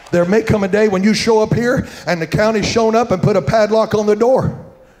 There may come a day when you show up here and the county's shown up and put a padlock on the door.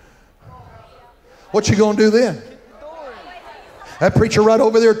 What you going to do then? That preacher right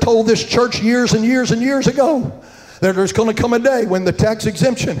over there told this church years and years and years ago that there's going to come a day when the tax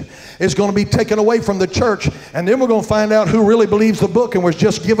exemption is going to be taken away from the church, and then we're going to find out who really believes the book and was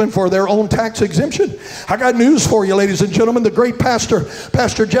just given for their own tax exemption. I got news for you, ladies and gentlemen. The great pastor,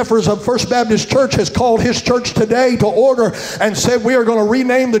 Pastor Jeffers of First Baptist Church, has called his church today to order and said we are going to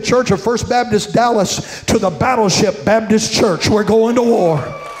rename the Church of First Baptist Dallas to the Battleship Baptist Church. We're going to war.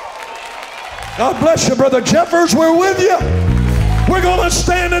 God bless you, Brother Jeffers. We're with you. We're going to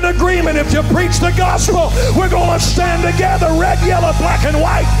stand in agreement. If you preach the gospel, we're going to stand together, red, yellow, black, and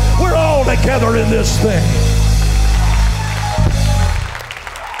white. We're all together in this thing.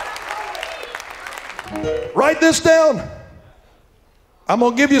 Write this down. I'm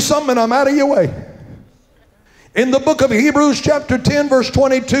going to give you something and I'm out of your way. In the book of Hebrews chapter 10 verse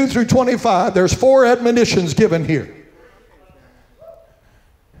 22 through 25, there's 4 admonitions given here.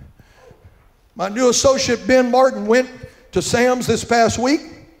 My new associate Ben Martin went to Sam's this past week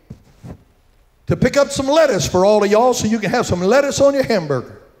to pick up some lettuce for all of y'all so you can have some lettuce on your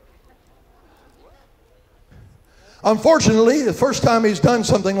hamburger. Unfortunately, the first time he's done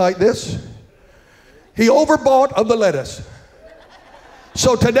something like this, he overbought of the lettuce.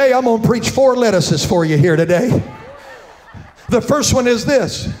 So today I'm going to preach 4 lettuces for you here today. The first one is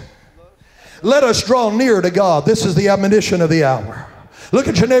this. Let us draw near to God. This is the admonition of the hour. Look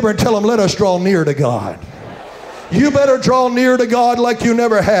at your neighbor and tell him, let us draw near to God. You better draw near to God like you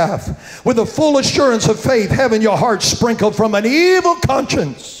never have, with a full assurance of faith, having your heart sprinkled from an evil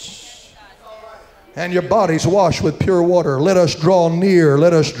conscience and your bodies washed with pure water. Let us draw near.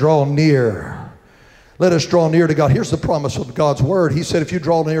 Let us draw near. Let us draw near to God. Here's the promise of God's word. He said, if you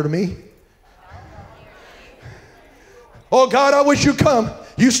draw near to me, oh God, I wish you'd come.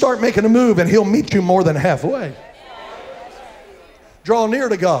 You start making a move and he'll meet you more than halfway. Draw near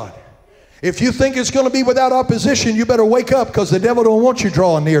to God. If you think it's going to be without opposition, you better wake up, because the devil don't want you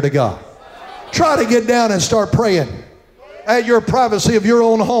drawing near to God. Try to get down and start praying at your privacy of your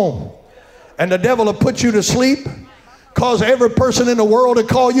own home. And the devil will put you to sleep, cause every person in the world to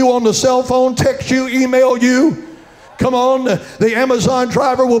call you on the cell phone, text you, email you. Come on, the Amazon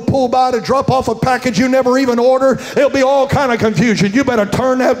driver will pull by to drop off a package you never even ordered. It'll be all kind of confusion. You better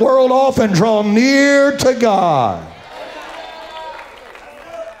turn that world off and draw near to God.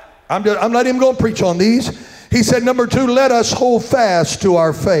 I'm not even going to preach on these. He said, number 2, let us hold fast to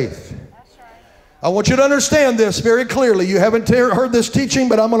our faith. I want you to understand this very clearly. You haven't heard this teaching,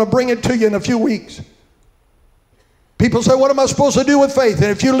 but I'm going to bring it to you in a few weeks. People say, what am I supposed to do with faith?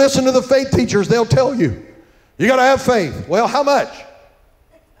 And if you listen to the faith teachers, they'll tell you, you got to have faith. Well, how much?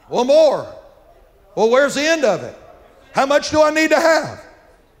 Well, more. Well, where's the end of it? How much do I need to have?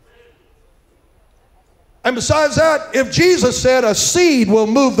 And besides that, if Jesus said a seed will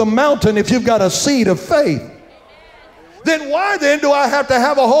move the mountain if you've got a seed of faith, then why then do I have to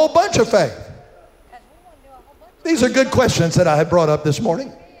have a whole bunch of faith? These are good questions that I have brought up this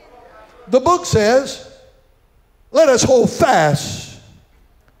morning. The book says, let us hold fast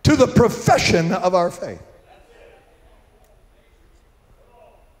to the profession of our faith.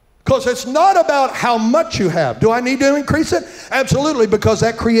 Because it's not about how much you have. Do I need to increase it? Absolutely, because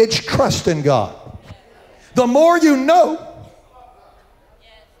that creates trust in God. The more you know,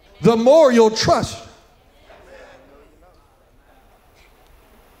 the more you'll trust.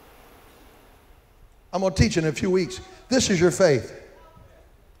 I'm going to teach in a few weeks. This is your faith.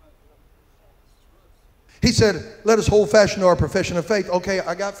 He said, let us hold fast to our profession of faith. Okay,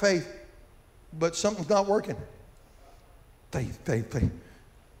 I got faith, but something's not working. Faith, faith, faith.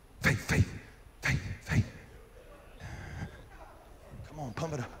 Faith, faith, faith, faith. Come on,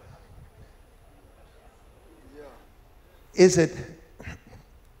 pump it up. Is it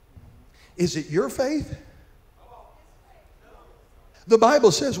your faith? The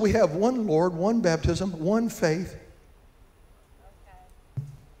Bible says we have one Lord, one baptism, one faith.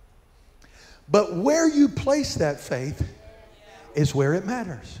 But where you place that faith is where it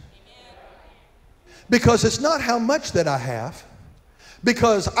matters. Because it's not how much that I have.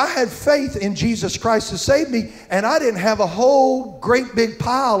 Because I had faith in Jesus Christ to save me, and I didn't have a whole great big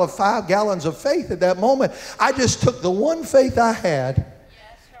pile of 5 gallons of faith at that moment. I just took the one faith I had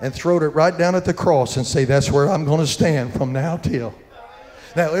and throwed it right down at the cross and say, that's where I'm going to stand from now till.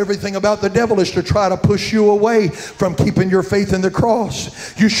 Now, everything about the devil is to try to push you away from keeping your faith in the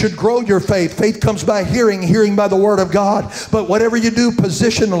cross. You should grow your faith. Faith comes by hearing, hearing by the word of God. But whatever you do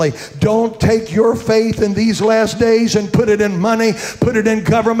positionally, don't take your faith in these last days and put it in money, put it in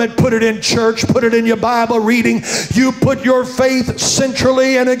government, put it in church, put it in your Bible reading. You put your faith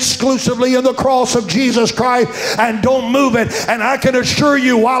centrally and exclusively in the cross of Jesus Christ, and don't move it. And I can assure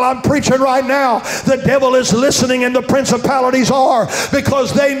you, while I'm preaching right now, the devil is listening and the principalities are, because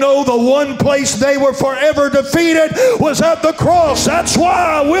they know the one place they were forever defeated was at the cross. That's why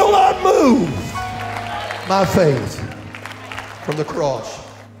I will not move my faith from the cross.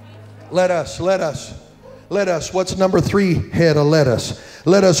 Let us. What's number 3 head of let us?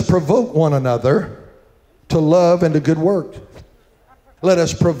 Let us provoke one another to love and to good work. Let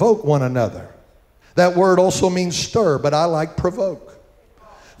us provoke one another. That word also means stir, but I like provoke.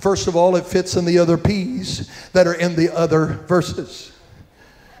 First of all, it fits in the other P's that are in the other verses.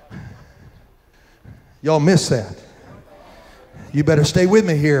 Y'all miss that. You better stay with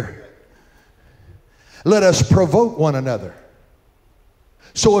me here. Let us provoke one another.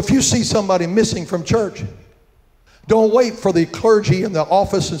 So if you see somebody missing from church, Don't wait for the clergy in the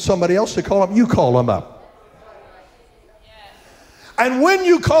office and somebody else to call them. You call them up. And when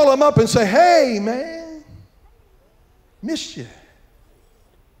you call them up and say, hey, man, missed you.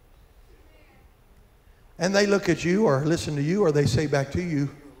 And they look at you or listen to you or they say back to you,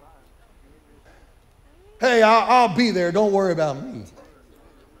 hey, I'll be there. Don't worry about me.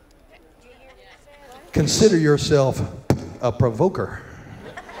 Consider yourself a provoker.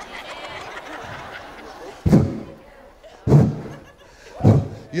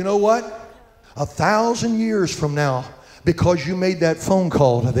 You know what? 1,000 years from now, because you made that phone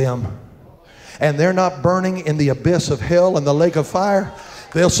call to them and they're not burning in the abyss of hell and the lake of fire,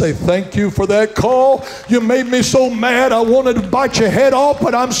 they'll say, thank you for that call. You made me so mad I wanted to bite your head off,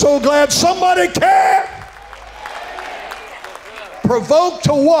 but I'm so glad somebody cared. Provoke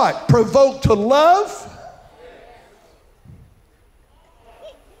to what? Provoke to love?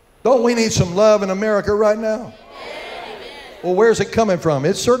 Don't we need some love in America right now? Well, where's it coming from?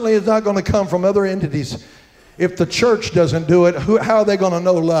 It certainly is not going to come from other entities. If the church doesn't do it, how are they going to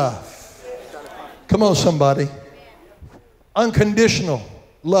know love? Come on, somebody. Unconditional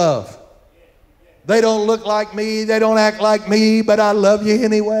love. They don't look like me. They don't act like me, but I love you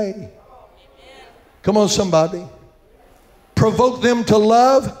anyway. Come on, somebody. Provoke them to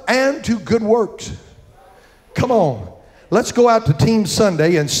love and to good works. Come on. Let's go out to Team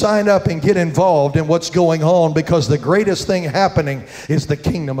Sunday and sign up and get involved in what's going on, because the greatest thing happening is the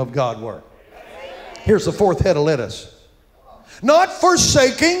kingdom of God work. Here's the fourth head of lettuce. Not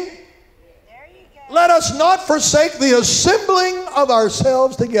forsaking. Let us not forsake the assembling of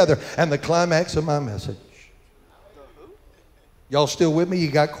ourselves together. And the climax of my message. Y'all still with me? You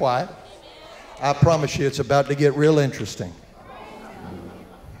got quiet? I promise you it's about to get real interesting.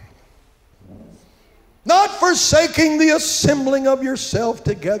 Not forsaking the assembling of yourself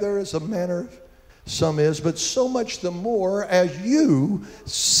together as a manner of some is, but so much the more as you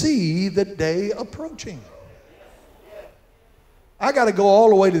see the day approaching. I got to go all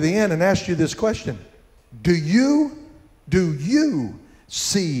the way to the end and ask you this question. Do you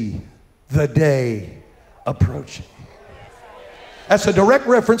see the day approaching? That's a direct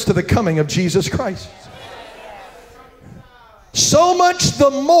reference to the coming of Jesus Christ. So much the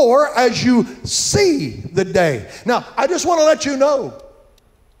more as you see the day. Now, I just want to let you know,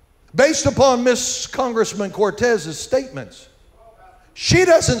 based upon Miss Congressman Cortez's statements, she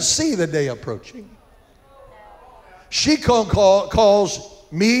doesn't see the day approaching. She calls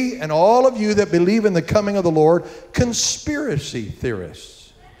me and all of you that believe in the coming of the Lord conspiracy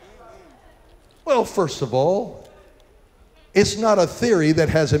theorists. Well, first of all, it's not a theory that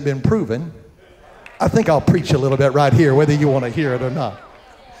hasn't been proven. I think I'll preach a little bit right here, whether you want to hear it or not.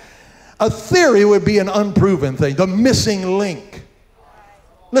 A theory would be an unproven thing, the missing link.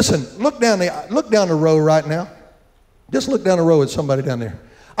 Listen, look down the row right now. Just look down the row at somebody down there.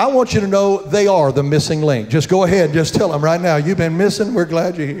 I want you to know they are the missing link. Just go ahead and just tell them right now, you've been missing, we're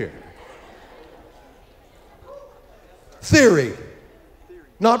glad you're here. Theory,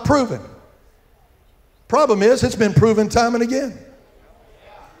 not proven. Problem is, it's been proven time and again.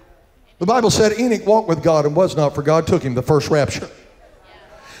 The Bible said Enoch walked with God and was not, for God took him, the first rapture.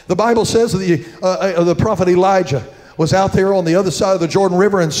 The Bible says the prophet Elijah was out there on the other side of the Jordan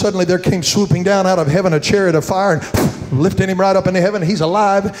River, and suddenly there came swooping down out of heaven a chariot of fire and lifting him right up into heaven. He's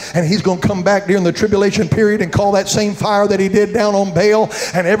alive, and he's going to come back during the tribulation period and call that same fire that he did down on Baal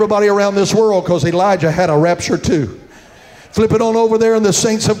and everybody around this world, because Elijah had a rapture too. Flip it on over there, and the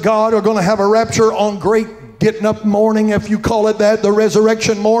saints of God are going to have a rapture on great getting up morning, if you call it that, the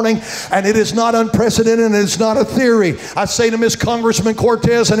resurrection morning. And it is not unprecedented, and it's not a theory. I say to Miss Congressman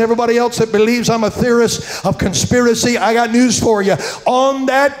Cortez and everybody else that believes I'm a theorist of conspiracy, I got news for you. On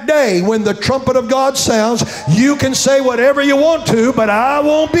that day when the trumpet of God sounds, you can say whatever you want to, but I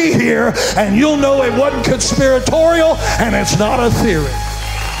won't be here, and you'll know it wasn't conspiratorial and it's not a theory.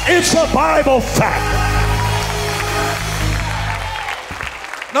 It's a Bible fact.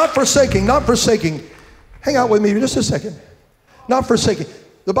 Not forsaking, not forsaking. Hang out with me just a second. Not forsaking.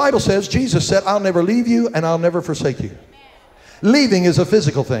 The Bible says, Jesus said, I'll never leave you and I'll never forsake you. Leaving is a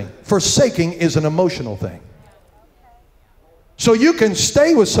physical thing. Forsaking is an emotional thing. So you can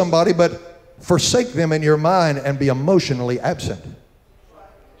stay with somebody but forsake them in your mind and be emotionally absent.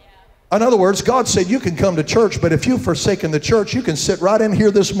 In other words, God said you can come to church, but if you've forsaken the church, you can sit right in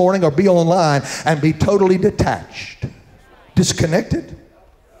here this morning or be online and be totally detached, disconnected.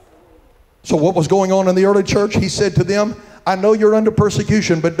 So what was going on in the early church? He said to them, I know you're under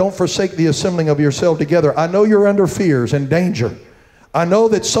persecution, but don't forsake the assembling of yourself together. I know you're under fears and danger. I know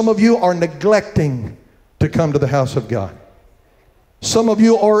that some of you are neglecting to come to the house of God. Some of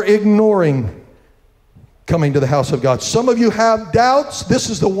you are ignoring coming to the house of God. Some of you have doubts. This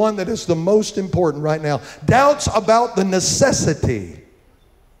is the one that is the most important right now. Doubts about the necessity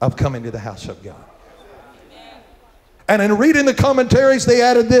of coming to the house of God. And in reading the commentaries, they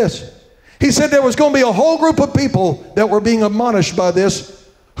added this. He said there was going to be a whole group of people that were being admonished by this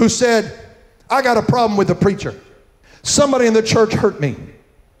who said, I got a problem with the preacher. Somebody in the church hurt me.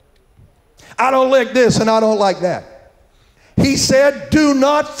 I don't like this and I don't like that. He said, do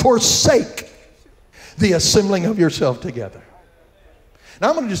not forsake the assembling of yourself together. Now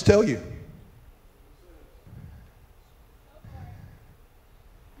I'm going to just tell you.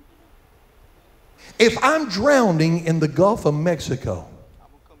 If I'm drowning in the Gulf of Mexico,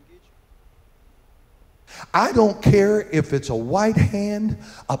 I don't care if it's a white hand,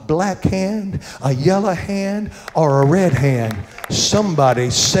 a black hand, a yellow hand, or a red hand. Somebody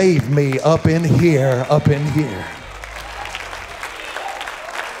save me up in here, up in here.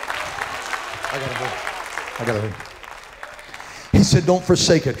 I gotta go. He said, don't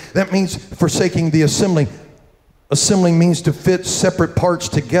forsake it. That means forsaking the assembling. Assembling means to fit separate parts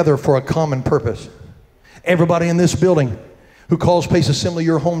together for a common purpose. Everybody in this building who calls Pace Assembly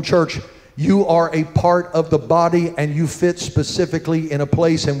your home church, you are a part of the body and you fit specifically in a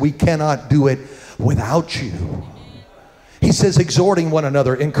place, and we cannot do it without you. He says, exhorting one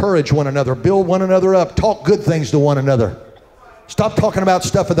another, encourage one another, build one another up, talk good things to one another. Stop talking about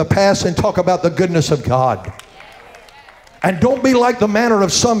stuff of the past and talk about the goodness of God. And don't be like the manner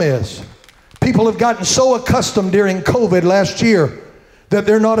of some is. People have gotten so accustomed during COVID last year that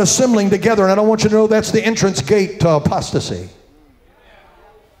they're not assembling together. And I don't want you to know that's the entrance gate to apostasy.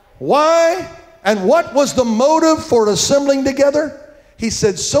 Why? And what was the motive for assembling together? He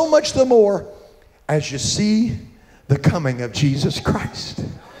said, so much the more as you see the coming of Jesus Christ.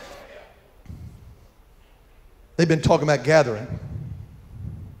 They've been talking about gathering.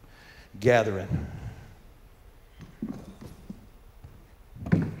 Gathering.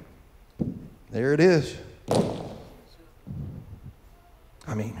 There it is.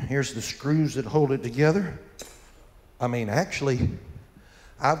 I mean, here's the screws that hold it together. I mean, actually,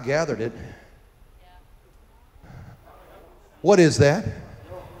 I've gathered it. What is that?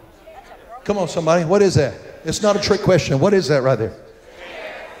 Come on, somebody. What is that? It's not a trick question. What is that right there?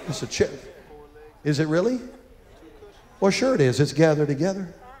 It's a chair. Is it really? Well, sure it is. It's gathered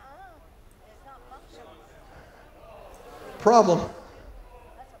together. Problem.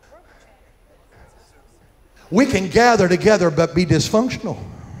 We can gather together but be dysfunctional.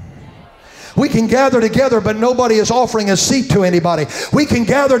 We can gather together but nobody is offering a seat to anybody. We can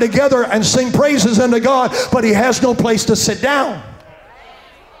gather together and sing praises unto God, but He has no place to sit down.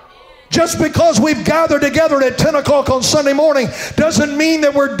 Just because we've gathered together at 10 o'clock on Sunday morning doesn't mean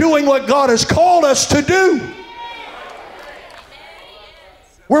that we're doing what God has called us to do.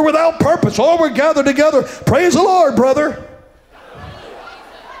 We're without purpose. Oh, we're gathered together. Praise the Lord, brother.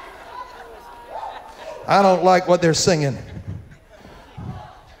 I don't like what they're singing.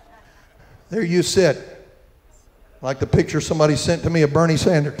 There you sit. Like the picture somebody sent to me of Bernie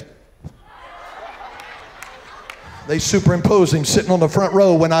Sanders. They superimposed him sitting on the front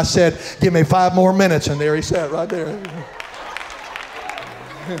row when I said, give me 5 more minutes. And there he sat right there.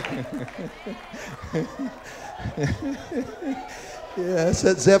 Yeah, it's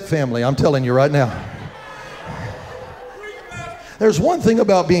that Zepp family, I'm telling you right now. There's one thing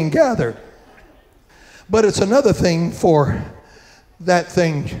about being gathered. But it's another thing for that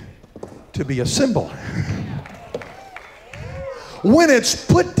thing to be assembled. When it's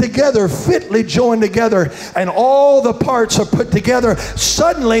put together, fitly joined together, and all the parts are put together,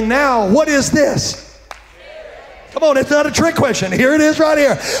 suddenly now, what is this? Come on, it's not a trick question. Here it is right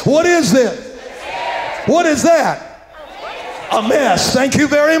here. What is this? What is that? A mess. Thank you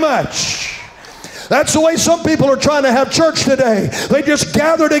very much. That's the way some people are trying to have church today. They just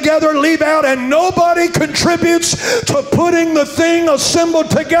gather together, leave out, and nobody contributes to putting the thing assembled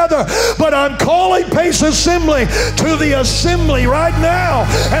together. But I'm calling Pace Assembly to the assembly right now.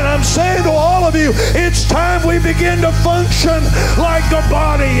 And I'm saying to all of you, it's time we begin to function like the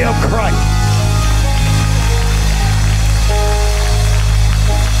body of Christ.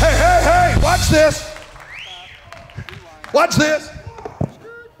 Hey, hey, hey, watch this. Watch this.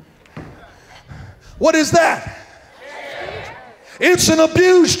 What is that? It's an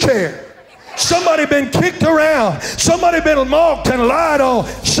abused chair. Somebody been kicked around. Somebody been mocked and lied on.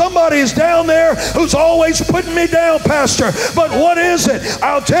 Somebody's down there who's always putting me down, Pastor. But what is it?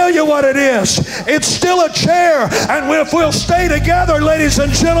 I'll tell you what it is. It's still a chair. And if we'll stay together, ladies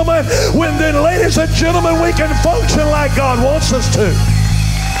and gentlemen, then, ladies and gentlemen, we can function like God wants us to.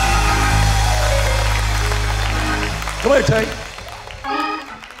 Come here, Tate.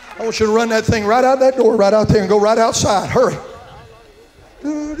 I want you to run that thing right out that door, right out there, and go right outside. Hurry.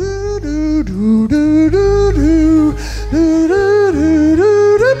 Do, do, do, do, do, do, do, do, do, do,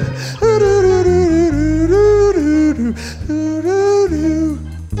 do.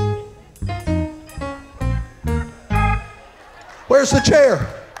 Where's the chair?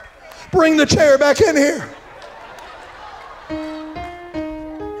 Bring the chair back in here.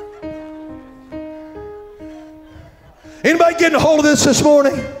 Anybody getting a hold of this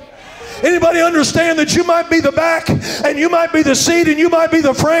morning? Anybody understand that you might be the back and you might be the seat and you might be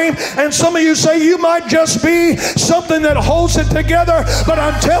the frame, and some of you say you might just be something that holds it together, but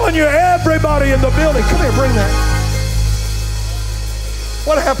I'm telling you, everybody in the building, come here, bring that.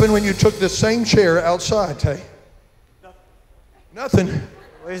 What happened when you took this same chair outside, Tay? Nothing.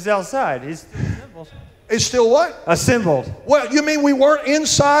 Well, he's outside. He's assembled. It's still what? Assembled. Well, you mean we weren't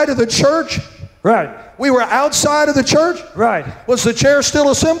inside of the church? Right. We were outside of the church? Right. Was the chair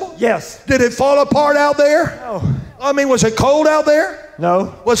still assembled? Yes. Did it fall apart out there? No. I mean, was it cold out there?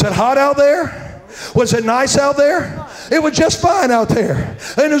 No. Was it hot out there? Was it nice out there? It was just fine out there.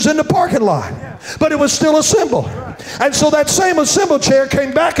 And it was in the parking lot. But it was still assembled. And so that same assembled chair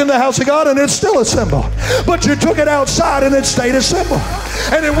came back in the house of God, and it's still assembled. But you took it outside and it stayed assembled.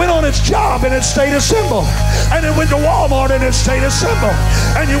 And it went on its job and it stayed assembled. And it went to Walmart and it stayed assembled.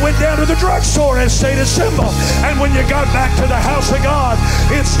 And you went down to the drugstore and it stayed assembled. And when you got back to the house of God,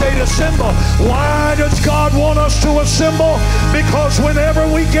 it stayed assembled. Why does God want us to assemble? Because whenever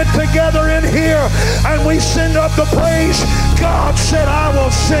we get together in here and we send up the praise, God said, I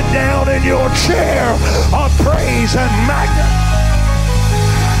will sit down in your chair of praise and magnify.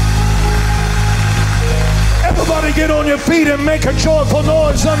 Everybody get on your feet and make a joyful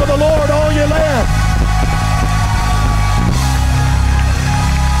noise unto the Lord, all ye land.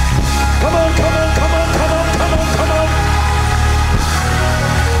 Come on, come on, come on, come on, come on, come on.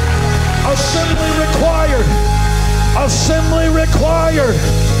 Assembly required. Assembly required.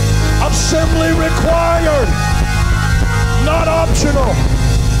 Assembly required. Not optional.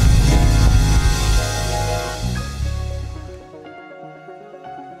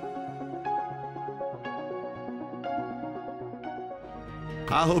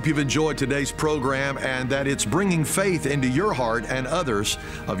 I hope you've enjoyed today's program and that it's bringing faith into your heart and others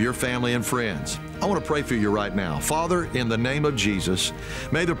of your family and friends. I want to pray for you right now. Father, in the name of Jesus,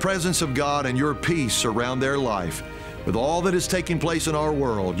 may the presence of God and your peace surround their life. With all that is taking place in our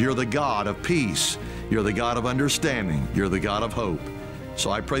world, you're the God of peace. You're the God of understanding. You're the God of hope.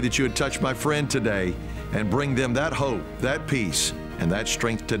 So I pray that you would touch my friend today and bring them that hope, that peace, and that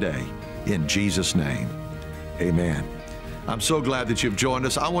strength today. In Jesus' name, amen. I'm so glad that you've joined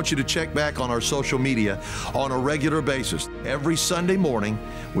us. I want you to check back on our social media on a regular basis. Every Sunday morning,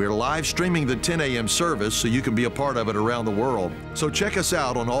 we're live streaming the 10 a.m. service so you can be a part of it around the world. So check us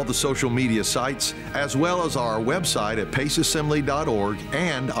out on all the social media sites, as well as our website at paceassembly.org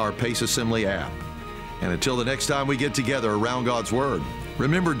and our Pace Assembly app. And until the next time we get together around God's Word,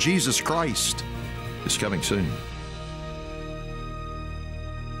 remember Jesus Christ is coming soon.